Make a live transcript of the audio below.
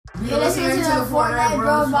You're listening to the Fortnite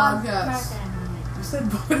Bros podcast. You said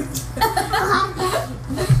podcast.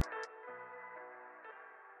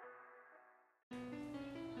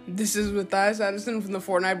 This is Matthias Addison from the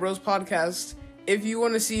Fortnite Bros podcast. If you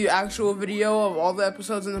want to see actual video of all the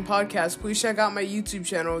episodes in the podcast, please check out my YouTube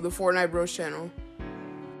channel, the Fortnite Bros channel.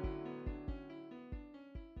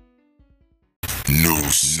 New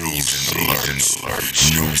season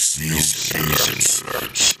alerts. New season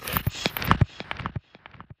alerts.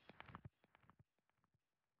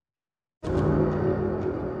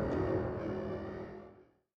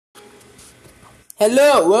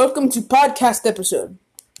 Hello, welcome to podcast episode.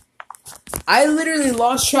 I literally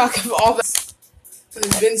lost track of all this because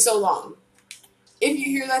it's been so long. If you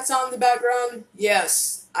hear that sound in the background,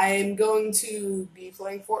 yes, I am going to be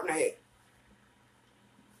playing Fortnite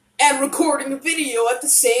and recording a video at the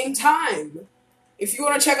same time. If you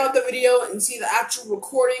want to check out the video and see the actual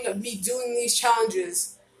recording of me doing these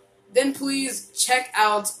challenges, then please check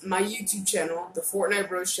out my YouTube channel, the Fortnite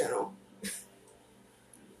Bros channel.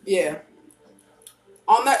 Yeah.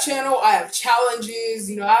 On that channel, I have challenges,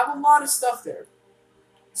 I have a lot of stuff there.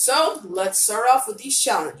 So, let's start off with these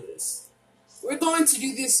challenges. We're going to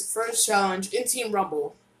do this first challenge in Team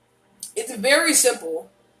Rumble. It's very simple.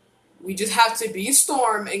 We just have to be a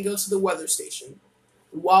storm and go to the weather station.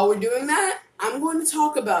 While we're doing that, I'm going to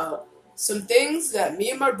talk about some things that me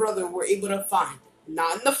and my brother were able to find.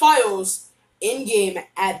 Not in the files, in-game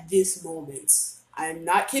at this moment. I'm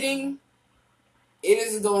not kidding. It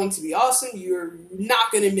is going to be awesome. You're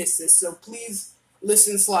not going to miss this. So please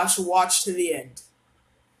listen/watch to the end.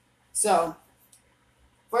 So,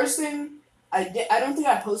 first thing, I don't think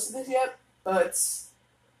I posted this yet, but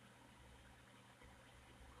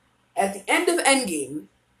at the end of Endgame,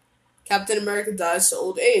 Captain America dies to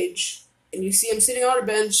old age, and you see him sitting on a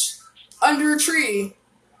bench under a tree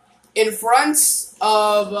in front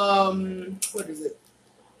of,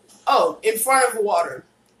 in front of water.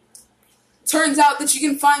 Turns out that you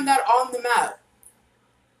can find that on the map.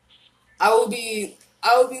 I will be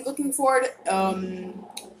looking for it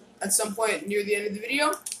at some point near the end of the video,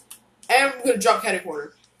 and I'm gonna drop Catty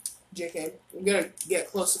Corner. JK, I'm gonna get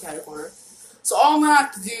close to Catty Corner. So all I'm gonna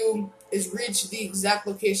have to do is reach the exact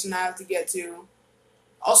location I have to get to.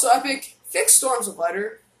 Also, Epic, fix Storm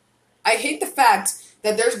Supplier. I hate the fact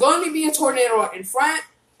that there's going to be a tornado in front,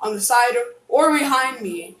 on the side, or behind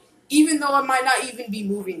me, even though I might not even be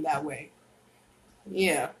moving that way.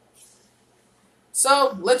 Yeah.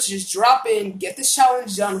 So, let's just drop in, get this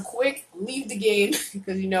challenge done quick, leave the game,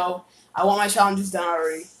 because, I want my challenges done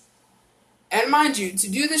already. And mind you, to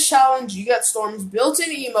do this challenge, you get Storm's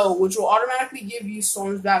built-in emo, which will automatically give you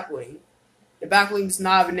Storm's backbling. The backbling does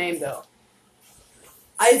not have a name, though.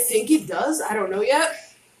 I think it does. I don't know yet.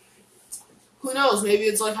 Who knows? Maybe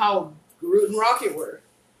it's like how Groot and Rocket were.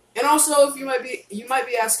 And also, if you might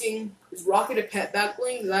be asking, is Rocket a pet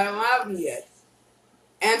backbling? Because I don't have him yet.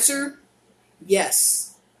 Answer,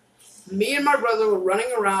 yes. Me and my brother were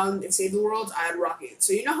running around in Save the World. I had Rocket.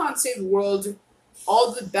 So you know how in Save the World,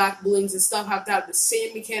 all the back blings and stuff have to have the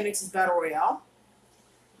same mechanics as Battle Royale?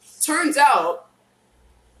 Turns out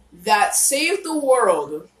that Save the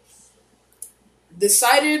World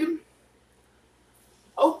decided,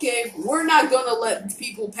 okay, we're not going to let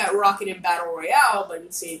people pet Rocket in Battle Royale, but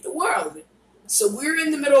in Save the World. So we're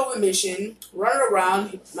in the middle of a mission, running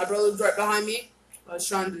around. My brother was right behind me. I was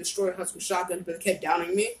trying to destroy Husky Shotgun, but it kept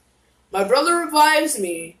downing me. My brother revives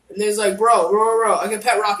me, and there's like, bro, I can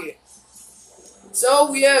pet Rocket. So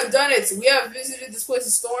we have done it. We have visited this place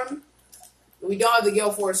of Storm, but we don't have the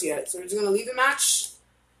Gale Force yet. So we're just going to leave the match.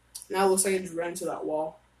 Now it looks like I just ran into that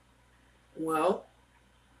wall. Well,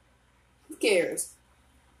 who cares?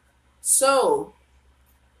 So,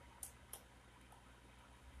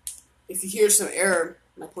 if you hear some error,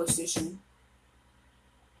 my PlayStation,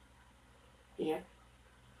 yeah.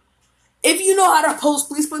 If you know how to post,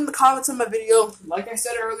 please put in the comments on my video. Like I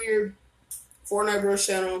said earlier, Fortnite Bros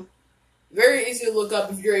channel. Very easy to look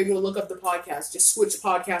up if you're able to look up the podcast. Just switch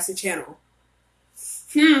podcast to channel.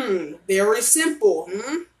 Very simple,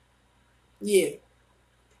 Yeah.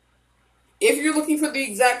 If you're looking for the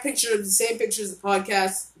exact picture of the same picture as the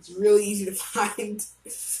podcast, it's really easy to find.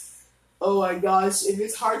 Oh my gosh. If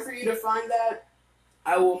it's hard for you to find that,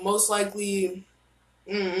 I will most likely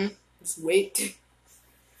just wait.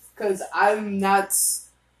 Because I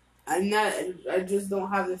just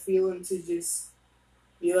don't have the feeling to just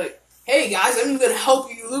be like, hey guys, I'm going to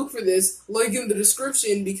help you look for this. Link in the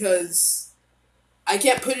description, because I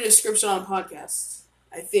can't put a description on podcasts,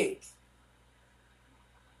 I think.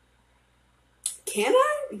 Can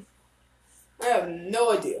I? I have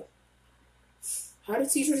no idea. How do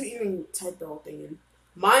teachers even type the whole thing in?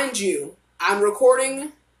 Mind you, I'm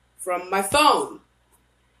recording from my phone.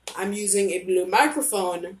 I'm using a Blue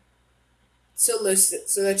microphone to listen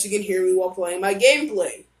so that you can hear me while playing my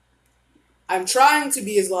gameplay. I'm trying to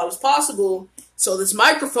be as loud as possible so this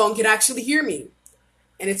microphone can actually hear me.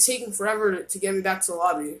 And it's taking forever to get me back to the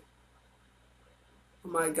lobby. Oh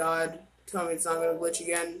my god. Tell me it's not going to glitch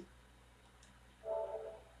again.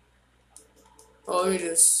 Oh, let me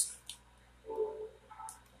just...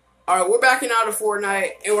 Alright, we're backing out of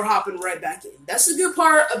Fortnite, and we're hopping right back in. That's the good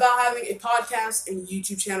part about having a podcast and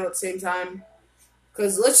YouTube channel at the same time.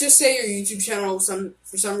 Because let's just say your YouTube channel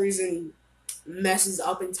for some reason messes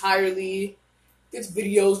up entirely. Gets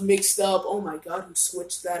videos mixed up. Oh my god, who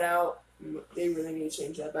switched that out? They really need to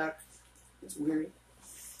change that back. It's weird.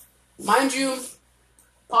 Mind you,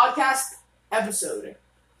 podcast episode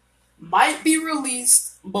might be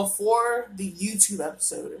released before the YouTube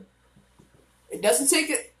episode. It doesn't take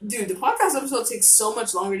it... Dude, the podcast episode takes so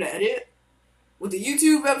much longer to edit. With the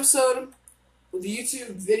YouTube episode, with the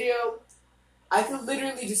YouTube video, I could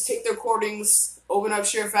literally just take the recordings, open up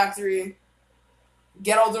Share Factory,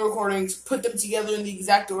 get all the recordings, put them together in the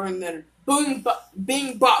exact order, and then boom,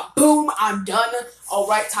 bing, bop, boom, I'm done.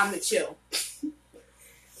 Alright, time to chill.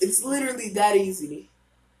 It's literally that easy.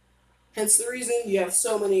 Hence the reason you have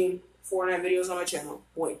so many Fortnite videos on my channel.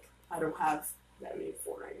 Boink. I don't have that many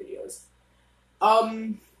Fortnite videos.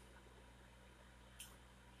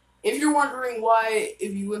 If you're wondering why,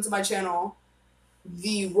 if you went to my channel,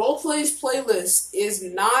 the roleplays playlist is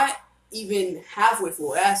not even halfway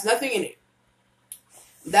full. It has nothing in it.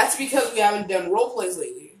 That's because we haven't done roleplays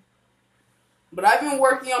lately. But I've been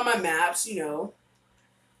working on my maps, you know,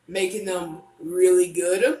 making them really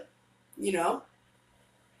good, you know.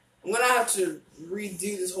 I'm gonna have to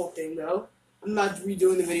redo this whole thing, though. I'm not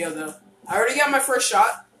redoing the video, though. I already got my first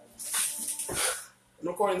shot. I'm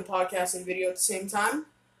recording the podcast and video at the same time.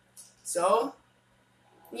 So,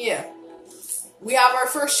 yeah. We have our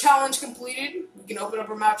first challenge completed. We can open up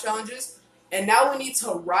our map challenges. And now we need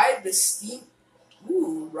to ride the steam...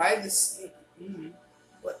 Ooh, ride the steam...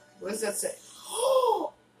 What does that say?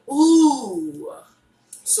 Ooh.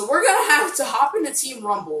 So we're going to have to hop into Team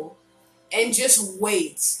Rumble and just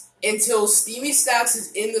wait until Steamy Stacks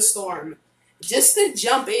is in the storm just to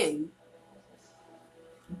jump in.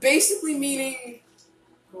 Basically meaning...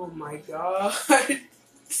 Oh my god.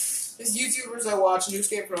 These YouTubers I watch,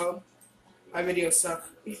 Newscape Pro. My videos suck.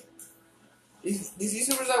 These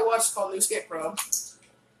YouTubers I watch called Newscape Pro.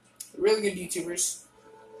 Really good YouTubers.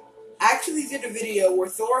 Actually did a video where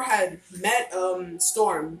Thor had met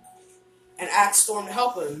Storm and asked Storm to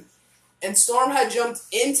help him. And Storm had jumped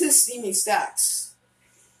into Steamy Stacks.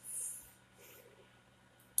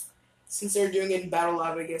 Since they were doing it in Battle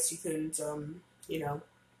Lab, I guess you couldn't, you know,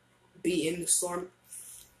 be in the storm.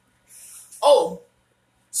 Oh,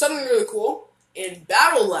 something really cool. In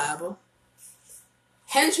Battle Lab,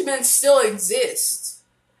 henchmen still exist.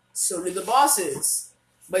 So do the bosses.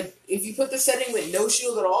 But if you put the setting with no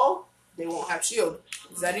shield at all, they won't have shield.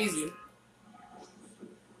 It's that easy.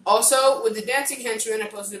 Also, with the dancing henchmen, I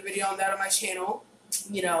posted a video on that on my channel.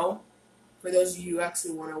 You know, for those of you who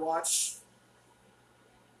actually want to watch.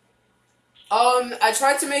 I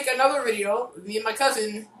tried to make another video, me and my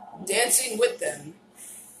cousin, dancing with them.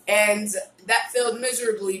 And that failed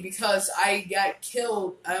miserably because I got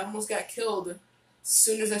killed. I almost got killed as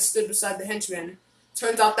soon as I stood beside the henchman.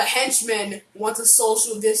 Turns out the henchmen want to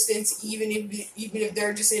social distance even if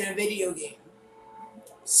they're just in a video game.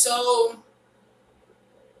 So,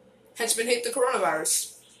 henchmen hate the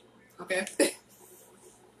coronavirus. Okay.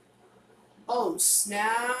 Oh,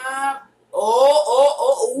 snap.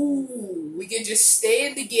 Ooh. We can just stay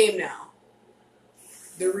in the game now.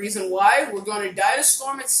 The reason why, we're going to die to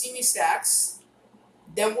Storm at Steamy Stacks.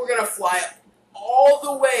 Then we're going to fly all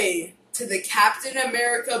the way to the Captain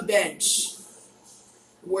America bench,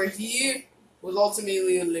 where he was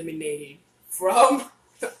ultimately eliminated from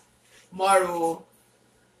Marvel.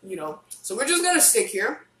 You know. So we're just going to stick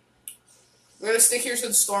here. We're going to stick here so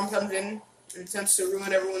the Storm comes in and attempts to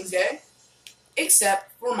ruin everyone's day.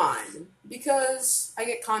 Except for mine. Because I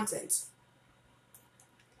get content.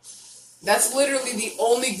 That's literally the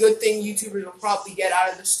only good thing YouTubers will probably get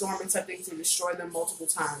out of the storm attempting to destroy them multiple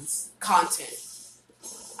times. Content.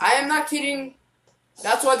 I am not kidding.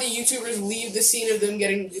 That's why the YouTubers leave the scene of them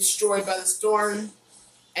getting destroyed by the storm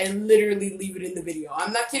and literally leave it in the video.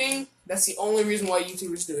 I'm not kidding. That's the only reason why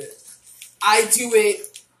YouTubers do it. I do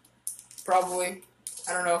it. Probably.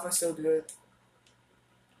 I don't know if I still do it.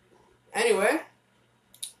 Anyway.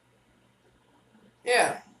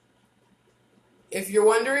 Yeah. If you're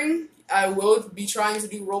wondering, I will be trying to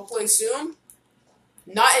do roleplay soon.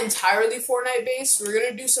 not entirely Fortnite based. We're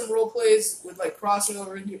gonna do some role plays with like crossing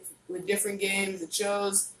over with different games and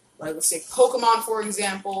shows. Like let's say Pokemon, for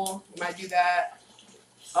example. We might do that.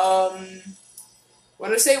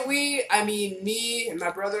 When I say we, I mean me and my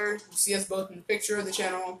brother. You see us both in the picture of the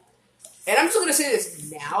channel. And I'm just gonna say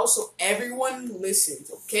this now, so everyone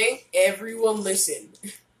listens, okay? Everyone listen.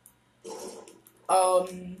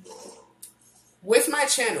 With my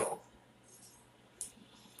channel,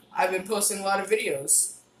 I've been posting a lot of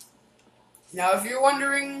videos. Now, if you're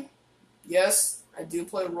wondering, yes, I do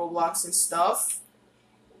play Roblox and stuff.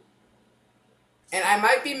 And I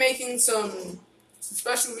might be making some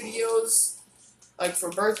special videos, like for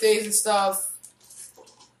birthdays and stuff.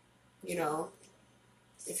 You know,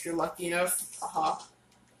 if you're lucky enough.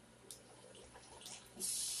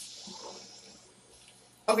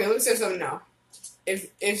 Okay, let me say something now.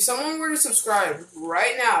 If someone were to subscribe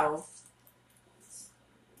right now,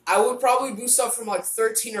 I would probably boost up from like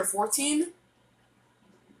 13 or 14.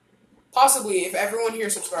 Possibly, if everyone here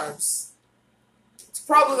subscribes. It's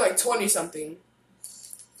probably like 20 something.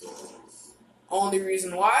 Only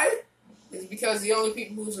reason why is because the only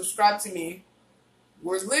people who subscribed to me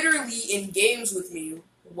were literally in games with me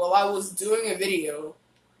while I was doing a video,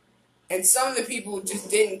 and some of the people just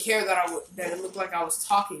didn't care that it looked like I was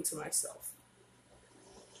talking to myself.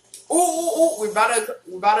 Oh! We're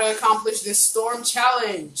about to accomplish this storm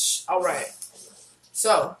challenge. All right.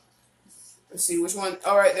 So let's see which one.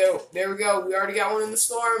 All right, there we go. We already got one in the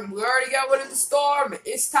storm.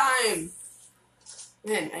 It's time.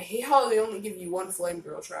 Man, I hate how they only give you one flame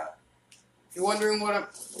girl trap. If you're wondering what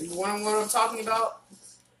I'm talking about,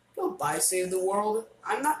 go buy Save the World.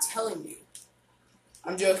 I'm not telling you.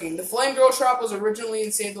 I'm joking. The flame girl trap was originally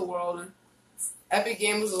in Save the World. Epic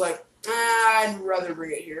Games was like, I'd rather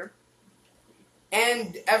bring it here.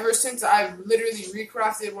 And ever since, I've literally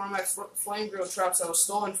recrafted one of my flame girl traps that was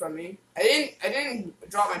stolen from me. I didn't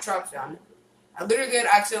drop my traps down. I literally had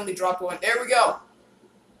accidentally dropped one. There we go.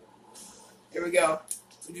 Here we go.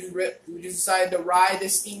 We just decided to ride the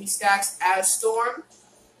Steamy Stacks as Storm.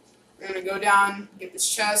 We're gonna go down, get this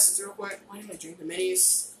chest real quick. Why did I drink the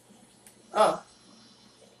minis? Oh.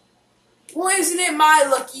 Well, isn't it my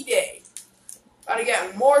lucky day? Gotta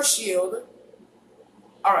get more shield.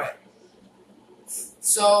 Alright.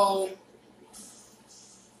 So,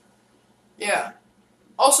 yeah.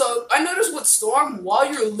 Also, I noticed with Storm,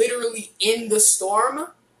 while you're literally in the storm,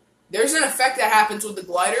 there's an effect that happens with the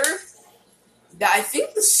glider that I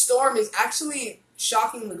think the storm is actually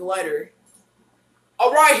shocking the glider.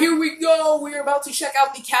 Alright, here we go. We're about to check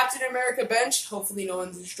out the Captain America bench. Hopefully no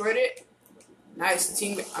one's destroyed it. Nice.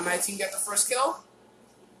 My team got the first kill.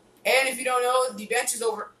 And if you don't know, the bench is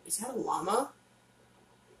over. Is that a llama?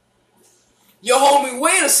 Yo, homie,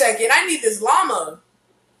 wait a second. I need this llama.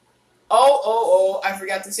 Oh, I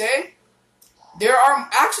forgot to say. There are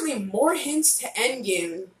actually more hints to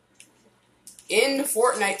endgame in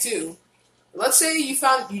Fortnite too. Let's say you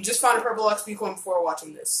just found a purple XP coin before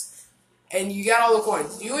watching this, and you got all the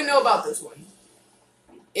coins. You would know about this one.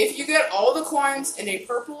 If you get all the coins and a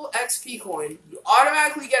purple XP coin, you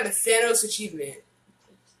automatically get a Thanos achievement.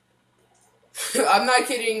 I'm not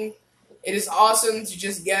kidding. It is awesome to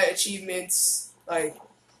just get achievements. Like,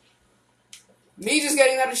 me just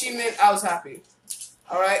getting that achievement, I was happy.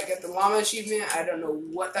 Alright, get the llama achievement. I don't know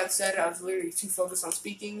what that said. I was literally too focused on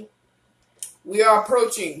speaking. We are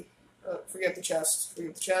approaching. Forget the chest.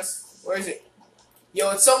 Where is it?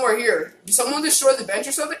 Yo, it's somewhere here. Did someone destroy the bench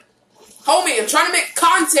or something? Homie, I'm trying to make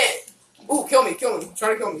content! Ooh, kill me.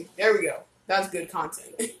 Try to kill me. There we go. That's good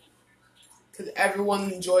content. Because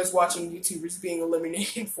everyone enjoys watching YouTubers being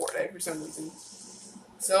eliminated in Fortnite for some reason.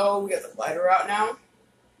 So, we got the glider out now.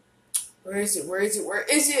 Where is it?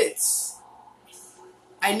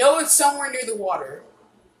 I know it's somewhere near the water.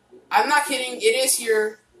 I'm not kidding. It is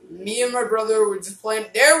here. Me and my brother were just playing.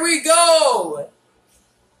 There we go!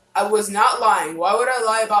 I was not lying. Why would I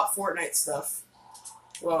lie about Fortnite stuff?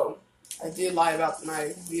 Well, I did lie about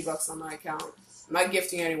my V-Bucks on my account. I'm not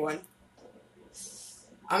gifting anyone.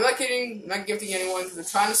 I'm not kidding. I'm not gifting anyone because I'm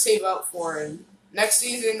trying to save up for next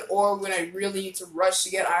season or when I really need to rush to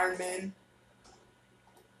get Iron Man.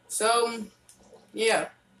 So, yeah.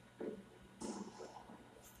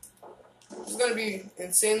 It's going to be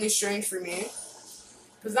insanely strange for me.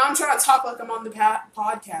 Because now I'm trying to talk like I'm on the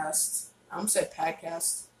podcast. I almost said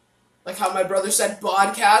podcast. Like how my brother said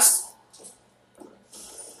podcast.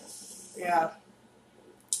 Yeah.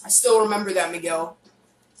 I still remember that, Miguel.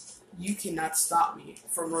 You cannot stop me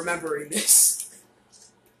from remembering this.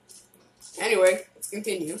 Anyway, let's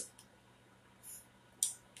continue.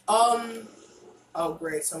 Oh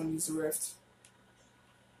great, someone used the rift.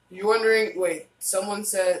 You're wondering, wait,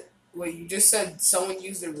 you just said someone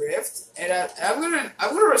used the rift? And I'm gonna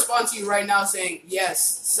respond to you right now saying,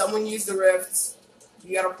 yes, someone used the rift.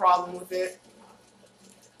 You got a problem with it.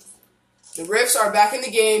 The rifts are back in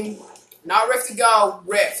the game. Not rift to go,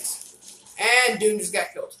 rift. And Doom just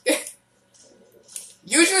got killed.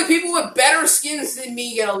 Usually people with better skins than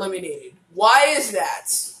me get eliminated. Why is that?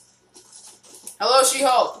 Hello,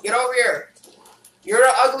 She-Hulk. Get over here. You're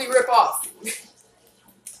an ugly ripoff.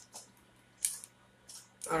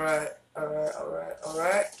 Alright.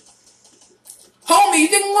 Homie, you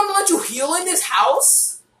think I'm gonna let you heal in this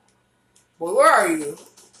house? Boy, where are you?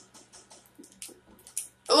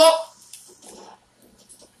 Hello?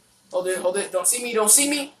 Hold it. Don't see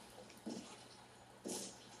me.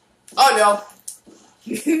 Oh, no.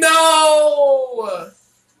 No!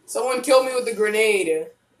 Someone killed me with a grenade.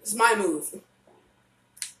 This is my move.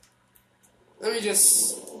 Let me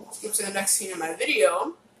just skip to the next scene in my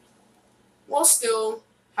video while still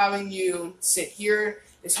having you sit here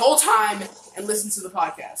this whole time and listen to the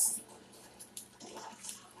podcast.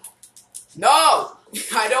 No!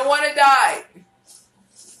 I don't want to die.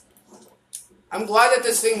 I'm glad that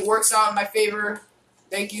this thing works out in my favor.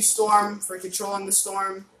 Thank you, Storm, for controlling the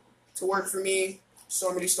storm to work for me.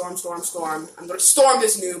 Stormity, storm. I'm gonna storm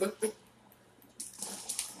this noob.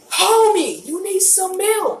 Homie, you need some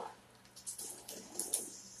milk.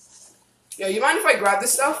 Yo, you mind if I grab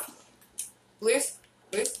this stuff? Please?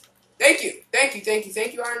 Thank you,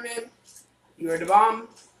 Iron Man. You are the bomb.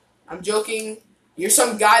 I'm joking. You're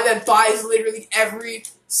some guy that buys literally every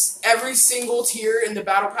single tier in the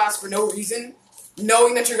Battle Pass for no reason,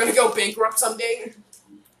 knowing that you're gonna go bankrupt someday.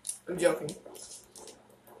 I'm joking.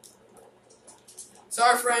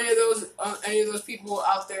 Sorry for any of those people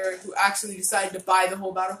out there who actually decided to buy the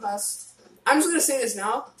whole Battle Pass. I'm just gonna say this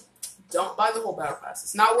now. Don't buy the whole Battle Pass.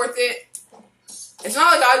 It's not worth it. It's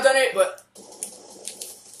not like I've done it, but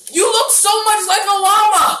you look so much like a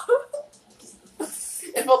llama!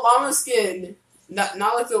 If a llama skin, not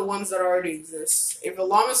like the ones that already exist, if a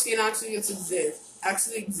llama skin actually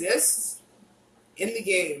exists in the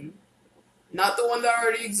game, not the one that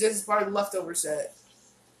already exists as part of the leftover set.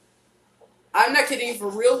 I'm not kidding, if a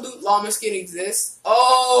real loot llama skin exists,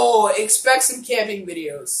 oh, expect some camping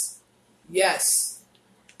videos. Yes.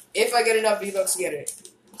 If I get enough V-Bucks to get it.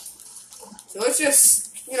 So let's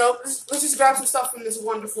just grab some stuff from this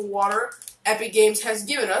wonderful water Epic Games has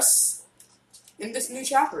given us in this new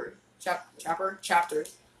chapter. Chapter.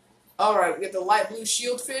 Alright, we got the light blue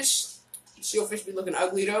shieldfish. Shieldfish be looking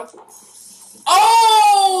ugly though.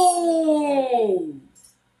 Oh!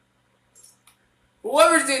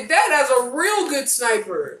 Whoever did that has a real good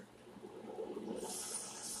sniper.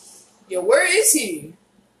 Yo, where is he?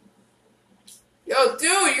 Yo,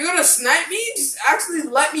 dude, you're gonna snipe me? Just actually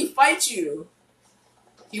let me fight you.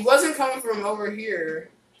 He wasn't coming from over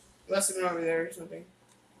here. He must have been over there or something.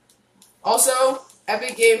 Also,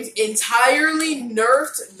 Epic Games entirely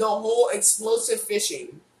nerfed the whole explosive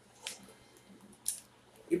fishing.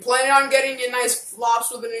 You planning on getting your nice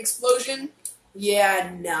flops with an explosion?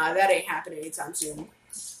 Yeah, nah, that ain't happening anytime soon.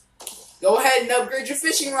 Go ahead and upgrade your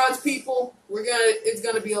fishing rods, people. It's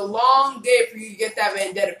gonna be a long day for you to get that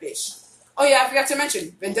Vendetta fish. Oh yeah, I forgot to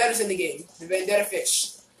mention, Vendetta's in the game. The Vendetta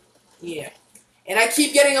fish. Yeah. And I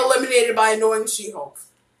keep getting eliminated by annoying She-Hulk.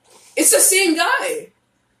 It's the same guy.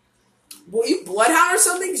 Boy, you Bloodhound or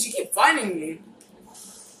something? Because you keep finding me.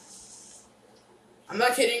 I'm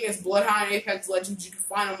not kidding, it's Bloodhound and Apex Legends. You can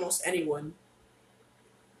find almost anyone.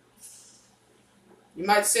 You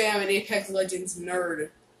might say I'm an Apex Legends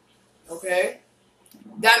nerd. Okay?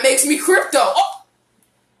 That makes me crypto! Oh!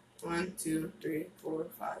 1, 2, 3, 4,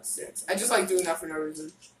 5, 6. I just like doing that for no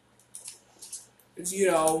reason. Because,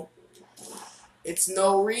 it's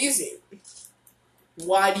no reason.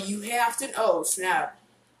 Why do you have to? Oh, snap.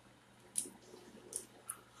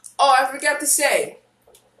 Oh, I forgot to say.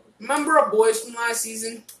 Remember our boys from last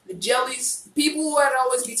season? The jellies? People who I'd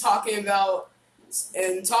always be talking about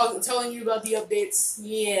and telling you about the updates?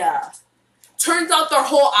 Yeah. Turns out their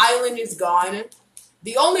whole island is gone.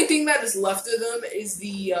 The only thing that is left of them is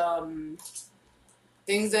the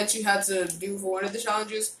things that you had to do for one of the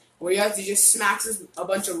challenges, where you have to just smack a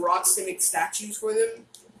bunch of rocks to make statues for them.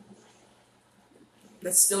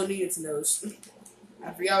 That still need its nose.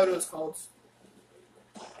 I forgot what it was called.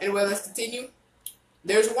 Anyway, let's continue.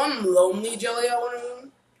 There's one lonely jelly I want to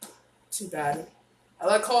own. Too bad. I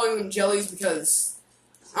like calling them jellies because,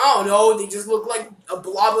 I don't know, they just look like a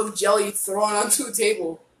blob of jelly thrown onto a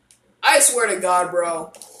table. I swear to God,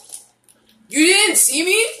 bro. You didn't see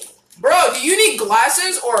me? Bro, do you need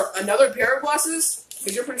glasses or another pair of glasses?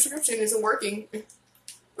 Because your prescription isn't working.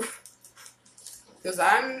 Because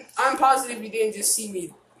I'm positive you didn't just see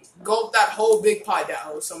me gulp that whole big pot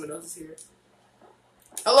down. Someone else is here.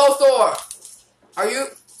 Hello, Thor. Are you?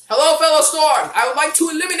 Hello, fellow Storm. I would like to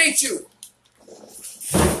eliminate you.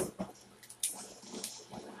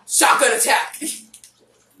 Shotgun attack.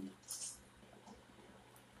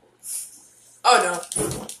 Oh no.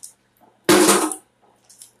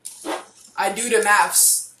 I do the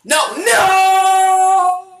maths. No.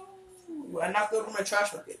 I knocked over my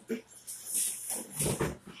trash bucket.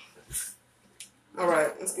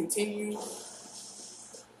 Alright, let's continue.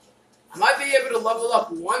 I might be able to level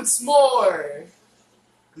up once more.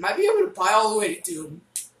 I might be able to buy all the way to Doom.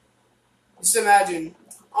 Just imagine.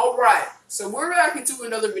 Alright, so we're back into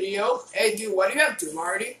another video. Hey dude, why do you have Doom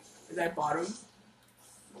already? Because I bought him.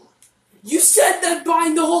 You said that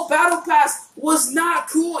buying the whole battle pass was not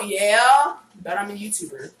cool. Yeah, but I'm a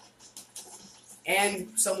YouTuber. And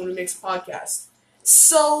someone who makes a podcast.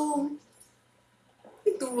 So, I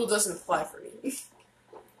think the rule doesn't apply for me.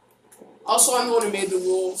 Also, I'm the one who made the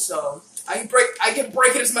rule, so I can break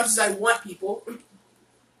it as much as I want, people. I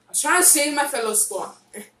was trying to save my fellow Storm.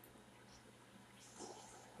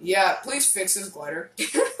 Yeah, please fix this glider.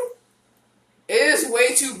 It is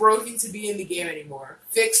way too broken to be in the game anymore.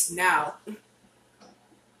 Fixed now.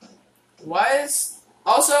 What?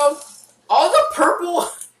 Also, all the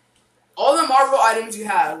Marvel items you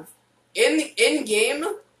have in game,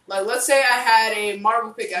 like let's say I had a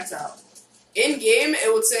Marvel pickaxe out. In game,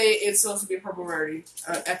 it would say it's supposed to be a purple rarity,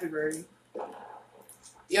 epic rarity.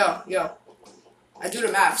 Yo, I do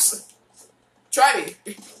the maths. Try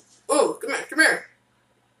me. Ooh, come here.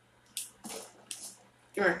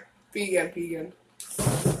 Come here. Pee again.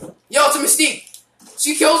 Yo, it's a Mystique.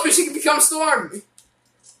 She kills me, she can become Storm.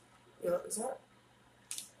 Yo, is that?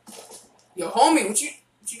 Yo, homie, what you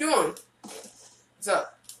doing? What's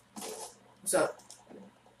up?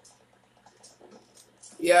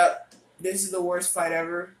 Yeah, this is the worst fight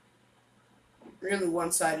ever. Really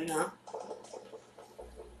one-sided, huh?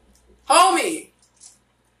 Homie!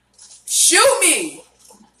 Shoot me!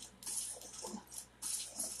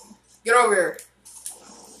 Get over here.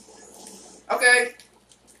 Okay.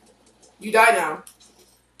 You die now.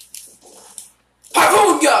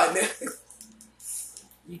 Harpoon gun!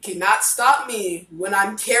 You cannot stop me when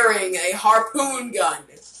I'm carrying a harpoon gun.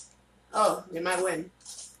 Oh, they might win.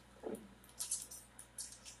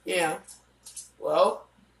 Yeah. Well,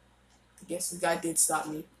 I guess this guy did stop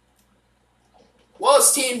me. Well,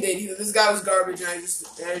 his team did. This guy was garbage, and I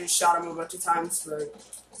just shot him a bunch of times. But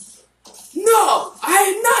no,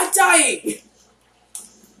 I am not dying.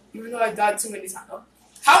 Even though I died too many times.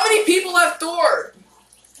 How many people have Thor?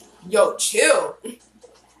 Yo, chill.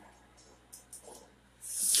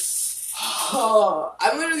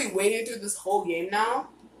 I'm literally waiting through this whole game now,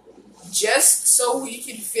 just so we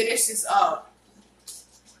can finish this up.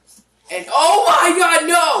 And oh my god,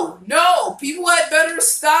 no! People had better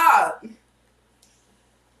stop.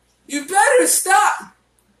 You better stop.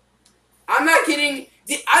 I'm not kidding.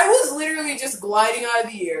 I was literally just gliding out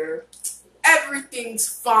of the air. Everything's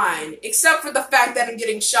fine, except for the fact that I'm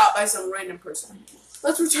getting shot by some random person.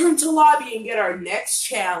 Let's return to lobby and get our next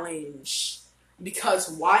challenge. Because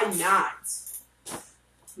why not?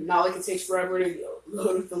 Not like it takes forever to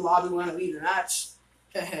load the lobby when I leave the match.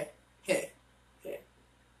 Hey.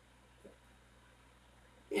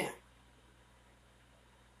 Yeah.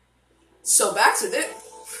 So back to this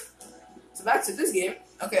game.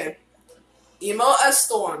 Okay. Emo as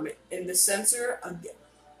Storm in the center again.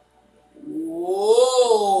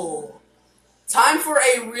 Whoa. Time for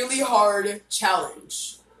a really hard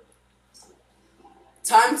challenge.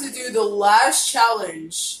 Time to do the last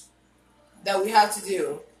challenge that we have to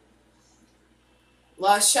do.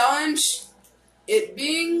 Last challenge, it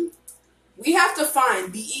being, we have to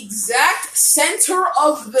find the exact center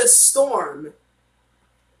of the storm.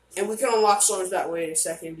 And we can unlock storms that way in a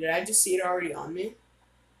second. Did I just see it already on me?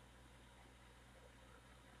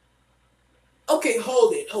 Okay,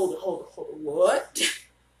 hold it. What?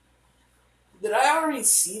 Did I already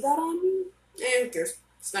see that on me? Who cares?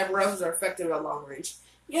 Sniper rifles are effective at long range.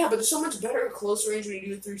 Yeah, but they're so much better at close range when you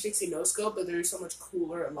do a 360 no-scope, but they're so much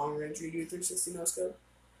cooler at long range when you do a 360 no-scope.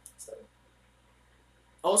 So.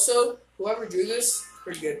 Also, whoever drew this,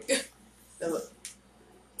 pretty good. Look.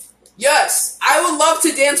 Yes! I would love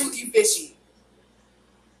to dance with you, Fishy.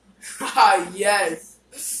 Haha, yes.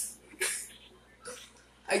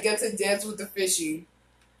 I get to dance with the Fishy.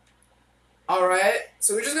 Alright,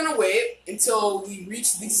 so we're just gonna wait until we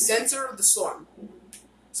reach the center of the storm.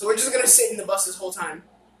 So we're just gonna sit in the bus this whole time.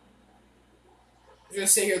 We're gonna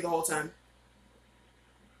sit here the whole time.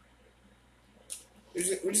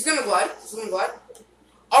 We're just gonna glide.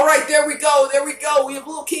 Alright, there we go. There we go. We have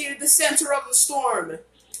located the center of the storm.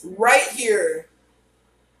 Right here.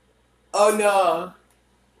 Oh no.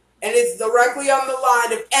 And it's directly on the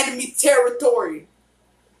line of enemy territory.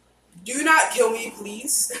 Do not kill me,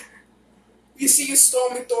 please. You see you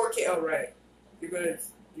storming Thor. Oh, right. You're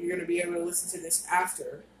gonna be able to listen to this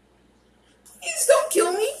after. Please don't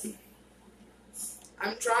kill me.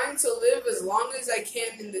 I'm trying to live as long as I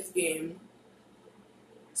can in this game,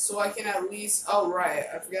 so I can at least. Oh, right.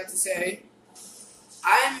 I forgot to say,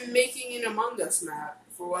 I'm making an Among Us map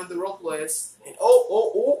for one of the roleplays. And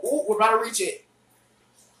we're about to reach it.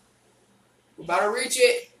 We're about to reach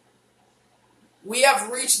it. We have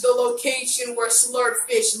reached the location where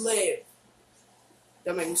slurpfish live.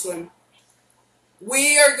 Don't make me swim.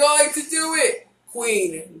 We are going to do it!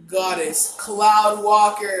 Queen, Goddess, Cloud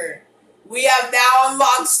Walker. We have now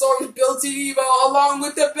unlocked Storm's built-in Evo along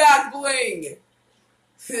with the back bling.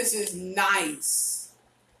 This is nice.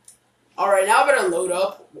 Alright, now I better load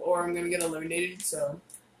up or I'm gonna get eliminated, so.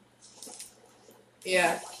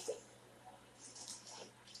 Yeah.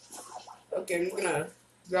 Okay, I'm gonna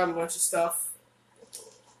grab a bunch of stuff.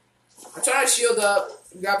 I'm trying to shield up,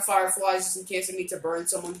 grab fireflies just in case I need to burn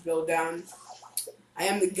someone's build down. I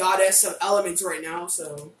am the goddess of elements right now,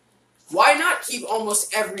 so why not keep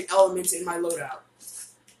almost every element in my loadout?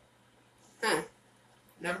 Huh.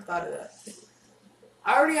 Never thought of that.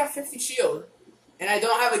 I already have 50 shield, and I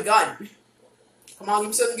don't have a gun. Come on, give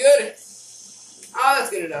me something good. Oh, that's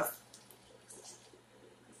good enough.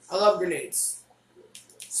 I love grenades.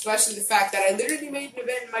 Especially the fact that I literally made an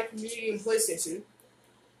event in my community in PlayStation.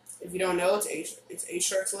 If you don't know, it's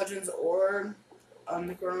A-Sharks Legends or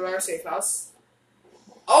the Coronavirus Safe House.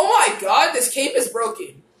 Oh my god, this cape is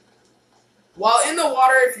broken. While in the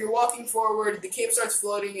water, if you're walking forward, the cape starts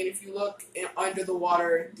floating, and if you look under the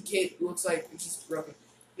water, the cape looks like it's just broken.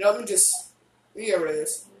 You know, let me get rid of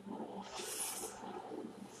this.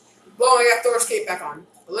 Boom, I got Thor's cape back on.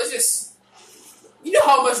 But let's just, you know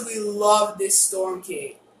how much we love this storm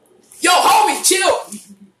cape. Yo, homie, chill!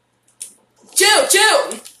 Chill!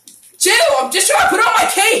 I'm just trying to put on my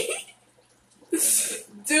cape!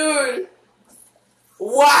 Dude.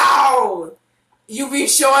 Wow! You be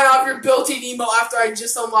showing off your built-in emo after I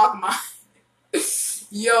just unlocked mine.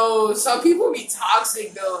 Yo, some people be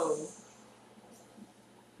toxic though.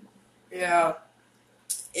 Yeah.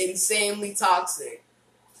 Insanely toxic.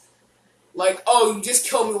 Like, oh, you just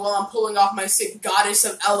killed me while I'm pulling off my sick goddess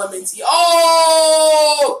of elements.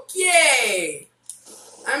 Oh, okay!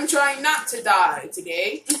 I'm trying not to die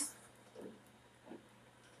today.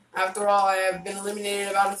 After all, I have been eliminated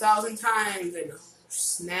about 1,000 times, and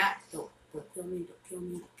snap, don't kill me, don't kill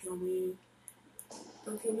me, don't kill me.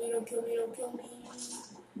 Don't kill me, don't kill me, don't kill me.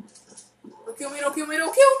 Don't kill me, don't kill me,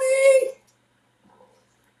 don't kill me!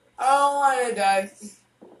 I don't want to die.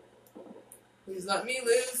 Please let me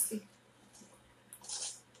live.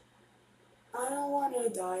 I don't want to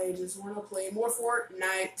die, I just want to play more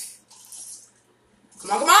Fortnite.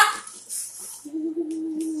 Come on!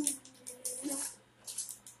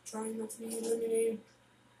 Trying not to be eliminated.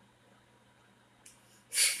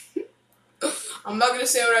 I'm not gonna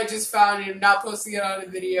say what I just found, and I'm not posting it on the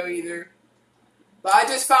video either. But I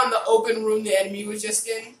just found the open room the enemy was just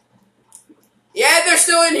in. Yeah, they're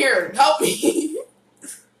still in here. Help me.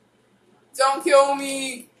 Don't kill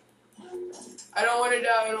me. I don't want to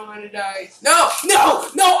die. I don't want to die. No.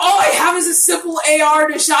 All I have is a simple AR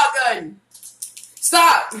and a shotgun.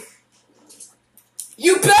 Stop.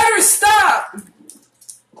 You better stop.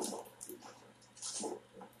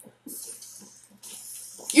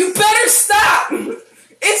 You better stop!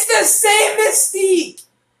 It's the same mystique!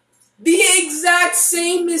 The exact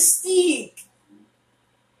same mystique!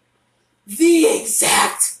 The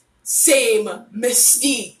exact same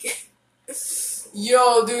mystique!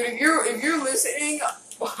 Yo, dude, if you're listening,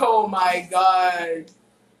 oh my god.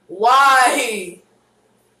 Why?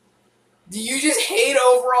 Do you just hate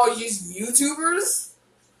overall just YouTubers?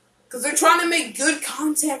 Because they're trying to make good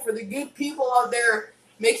content for the good people out there,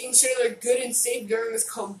 making sure they're good and safe during this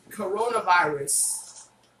coronavirus.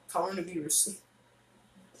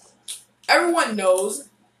 Everyone knows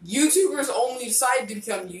YouTubers only decided to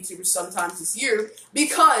become YouTubers sometimes this year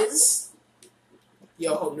because...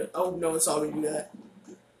 Yo, hope no one saw me do that.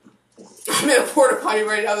 I'm in a porta potty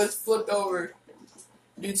right now that's flipped over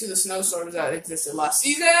due to the snowstorms that existed last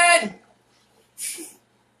season.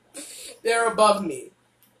 They're above me.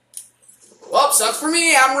 Well, sucks for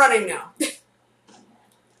me. I'm running now.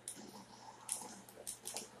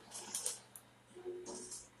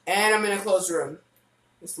 And I'm in a closed room.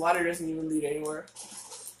 This ladder doesn't even lead anywhere.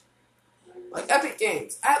 Like Epic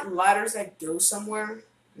Games. At ladders that go somewhere,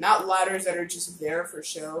 Not ladders that are just there for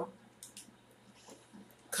show.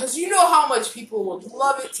 Because you know how much people would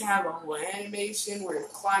love it to have a whole animation where you're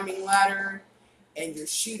climbing ladder and you're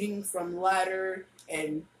shooting from ladder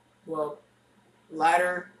and, well,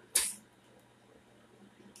 ladder.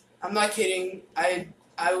 I'm not kidding. I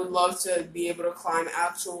would love to be able to climb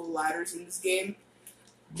actual ladders in this game.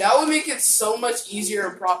 That would make it so much easier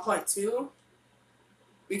in Prop Hunt 2.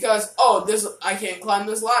 Because, oh, I can't climb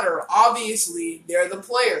this ladder. Obviously, they're the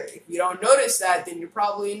player. If you don't notice that, then you're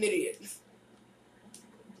probably an idiot.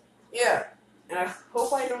 Yeah. And I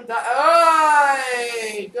hope I don't die.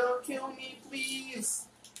 Hey! Don't kill me, please.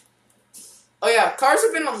 Oh, yeah. Cars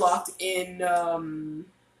have been unlocked in, let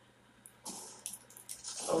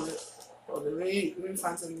me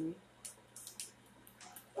find something.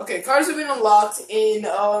 Okay, cars have been unlocked in,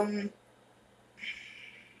 Damn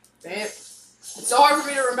it. It's so hard for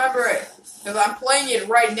me to remember it, because I'm playing it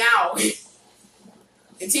right now.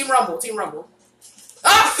 In Team Rumble.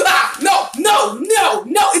 No,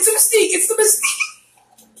 it's a Mystique, it's the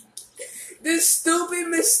Mystique. This stupid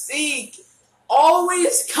Mystique,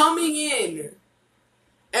 always coming in,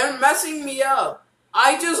 and messing me up.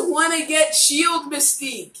 I just want to get Shield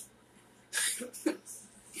Mystique.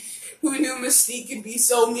 Who knew Mystique could be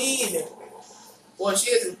so mean? Well, she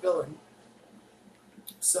isn't villain.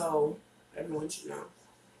 So, everyone should know.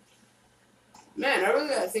 Man, I really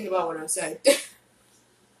gotta think about what I say.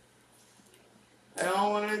 I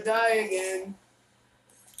don't want to die again.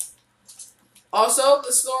 Also,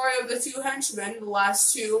 the story of the two henchmen, the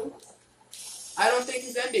last two, I don't think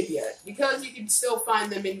has ended yet. Because you can still find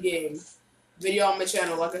them in-game. Video on my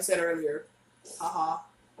channel, like I said earlier. Haha.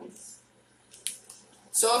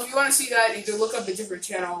 So if you want to see that, either look up a different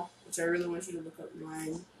channel, which I really want you to look up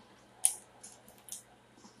mine.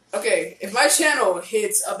 Okay, if my channel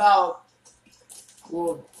hits about,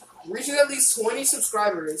 well, reaching at least 20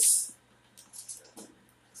 subscribers,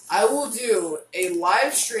 I will do a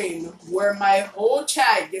live stream where my whole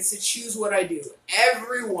chat gets to choose what I do.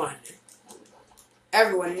 Everyone.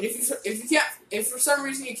 And if for some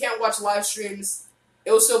reason you can't watch live streams,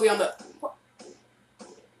 it will still be on the.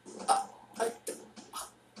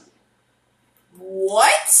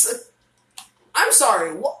 What? I'm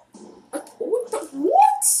sorry. What?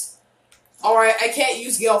 What? All right, I can't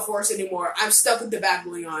use Gale Force anymore. I'm stuck with the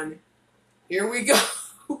back-bling on. Here we go.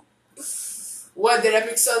 What, did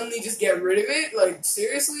Epic suddenly just get rid of it? Like,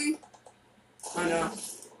 seriously? I know.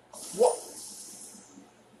 What?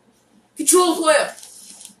 Control player.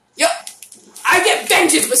 Yep. I get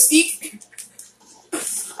vengeance, Mystique.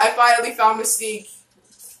 I finally found Mystique.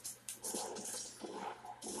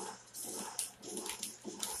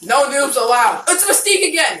 No noobs allowed. It's Mystique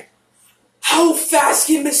again. How fast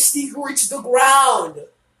can Mystique reach the ground?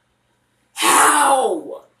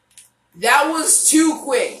 How? That was too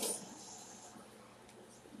quick.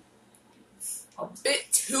 A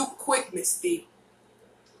bit too quick, Mystique.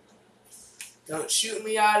 Don't shoot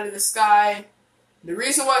me out of the sky. The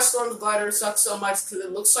reason why Storm's glider sucks so much is because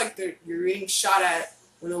it looks like you're getting shot at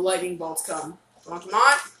when the lightning bolts come. Come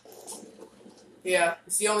on. Yeah,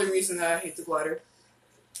 it's the only reason that I hate the glider.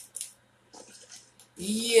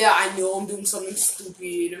 Yeah, I know I'm doing something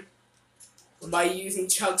stupid by using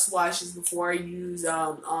chug splashes before I use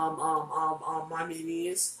my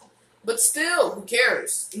minis. But still, who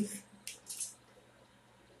cares?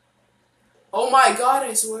 Oh my god,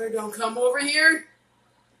 I swear, don't come over here.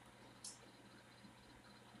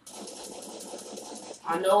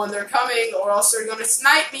 I know when they're coming, or else they're gonna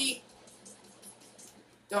snipe me.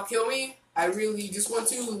 Don't kill me. I really just want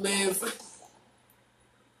to live.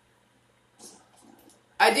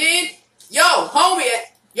 I did. Yo, homie.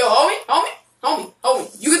 Yo, homie.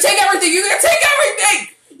 You can take everything. You can take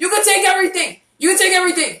everything.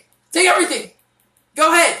 Take everything.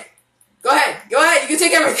 Go ahead. You can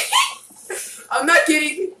take everything. I'm not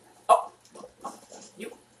kidding. Oh.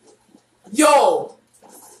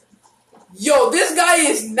 Yo, this guy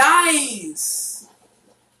is nice.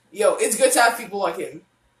 Yo, it's good to have people like him.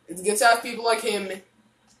 It's good to have people like him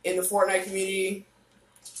in the Fortnite community.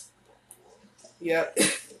 Yep.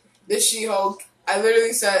 This She-Hulk, I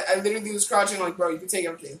literally was crouching like, bro, you can take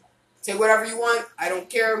everything. Take whatever you want. I don't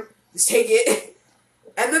care. Just take it.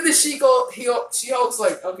 And then the She-Hulk's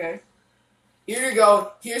like, okay. Here you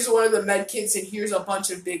go. Here's one of the med kits, and here's a bunch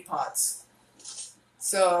of big pots.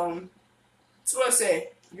 So, that's what I say.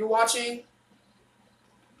 You're watching.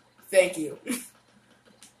 Thank you.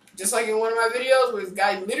 Just like in one of my videos where this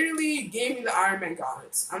guy literally gave me the Iron Man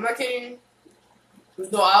gauntlets. I'm not kidding.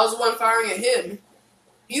 Though I was the one firing at him.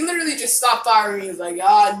 He literally just stopped firing. He was like, nah,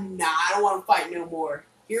 I don't want to fight no more.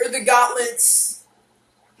 Here are the gauntlets.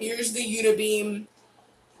 Here's the Unibeam.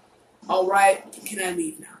 Alright, can I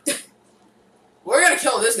leave now? We're gonna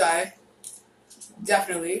kill this guy.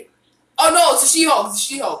 Definitely. Oh no, it's a She-Hulk. It's a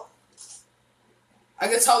She-Hulk. I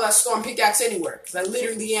can tell that Storm pickaxe anywhere, because I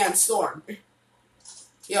literally am Storm.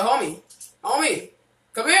 Yo, homie. Homie.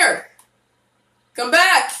 Come here. Come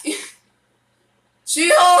back.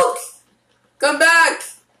 She-Hulk. Come back.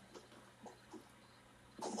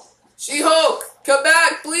 She-Hulk. Come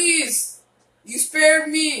back, please. You spared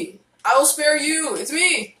me. I will spare you. It's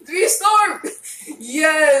me. It's me, Storm.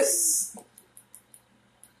 Yes.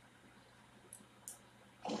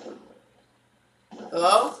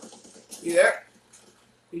 Hello? You there?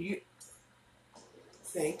 You?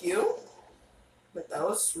 Thank you. But that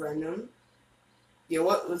was random. Yeah,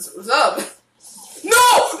 what's up?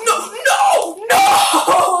 No!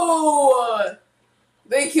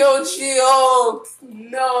 They killed She-Hulk.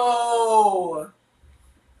 No.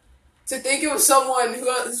 To think of someone who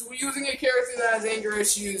is using a character that has anger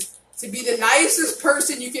issues to be the nicest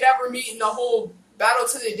person you could ever meet in the whole Battle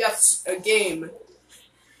to the Death game.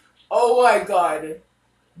 Oh my god.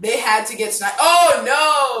 They had to get sniped. Oh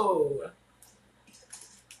no!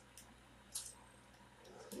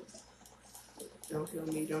 Don't kill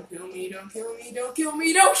me, don't kill me, don't kill me, don't kill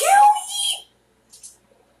me, don't kill me!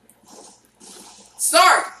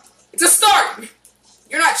 Start! It's a start!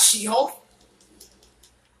 You're not She-Hulk.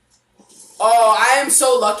 Oh, I am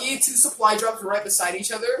so lucky. 2 supply drops right beside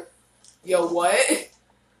each other. Yo, what?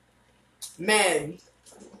 Man.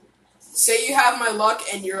 Say you have my luck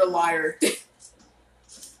and you're a liar.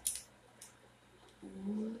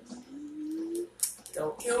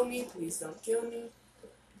 Don't kill me, please don't kill me.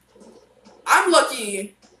 I'm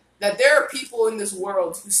lucky that there are people in this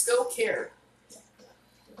world who still care.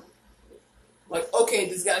 Like, okay,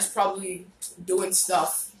 this guy's probably doing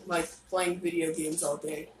stuff, like playing video games all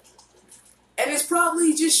day. And is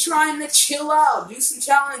probably just trying to chill out, do some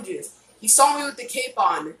challenges. He saw me with the cape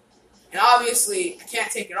on, and obviously, I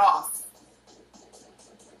can't take it off.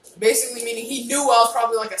 Basically meaning he knew I was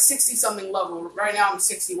probably like a 60-something level. Right now, I'm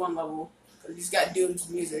 61 level. Because he's got Doom's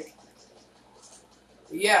music.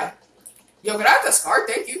 But yeah. Yo, can I have the scar?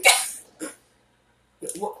 Thank you.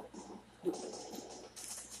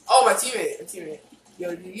 Oh, my teammate.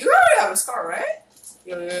 Yo, you already have a scar, right?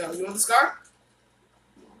 Yo, you want the scar?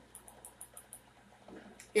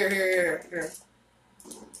 Here.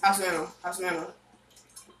 Have some ammo.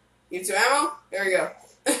 You need some ammo? There we go.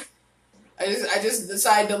 I just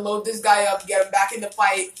decided to load this guy up, get him back in the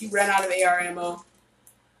fight. He ran out of AR ammo.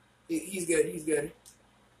 He's good.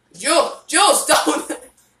 Jules,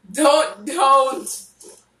 don't.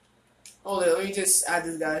 Hold it, let me just add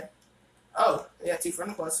this guy. Oh, yeah, 2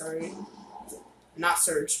 front plus, sorry. Not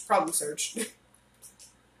search, probably search.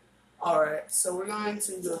 Alright, so we're going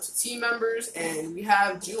to go to team members, and we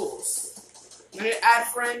have Jules. I'm going to add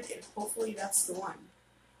friend, and hopefully that's the one.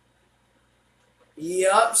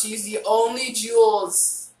 Yup, she's the only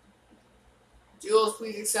Jules. Jules,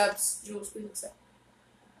 please accept.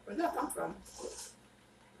 Where did that come from?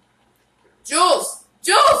 Jules!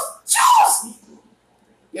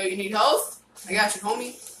 Yo, you need help? I got you,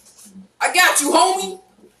 homie.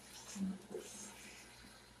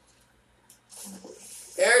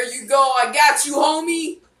 There you go. I got you,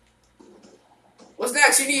 homie. What's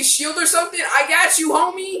next? You need a shield or something? I got you,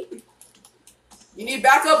 homie. You need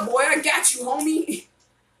backup, boy? I got you, homie.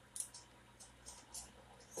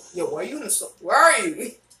 Yo, why are you in the... Where are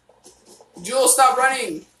you? Jules, stop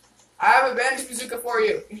running. I have a bandage bazooka for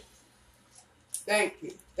you. Thank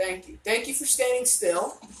you. Thank you for standing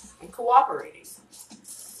still and cooperating.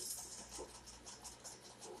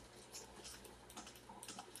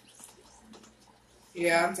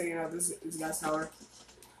 Yeah, I'm taking out this guy's tower.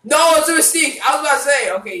 No, it's a Mystique! I was about to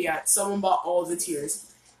say, okay, yeah, someone bought all the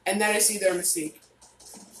tiers. And then I see their Mystique.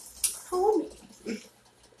 Homie.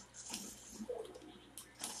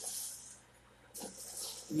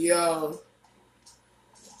 Yo.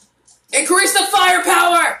 Increase the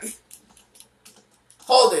firepower!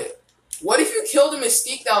 Hold it. What if you killed a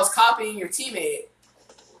Mystique that was copying your teammate,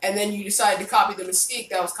 and then you decide to copy the Mystique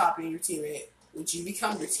that was copying your teammate? Would you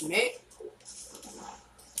become your teammate?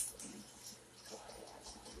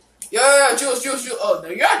 Yo, Jules. Oh, no,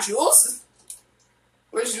 you're not Jules?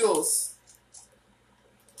 Where's Jules?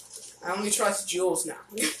 I only trust Jules now.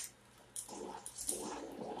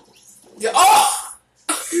 Yeah, oh!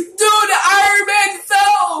 Dude, the Iron Man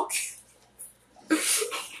fell!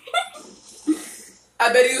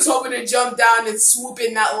 I bet he was hoping to jump down and swoop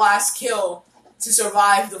in that last kill to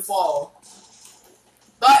survive the fall.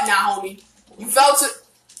 But now, homie, you fell to...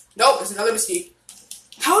 Nope, it's another Mystique.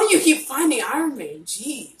 How do you keep finding Iron Man?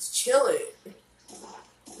 Jeez, chill it.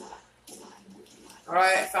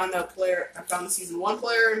 Alright, I found the player. I found the season 1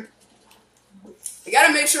 player. I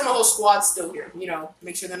gotta make sure my whole squad's still here. You know,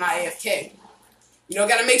 make sure they're not AFK. You know,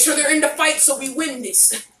 gotta make sure they're in the fight so we win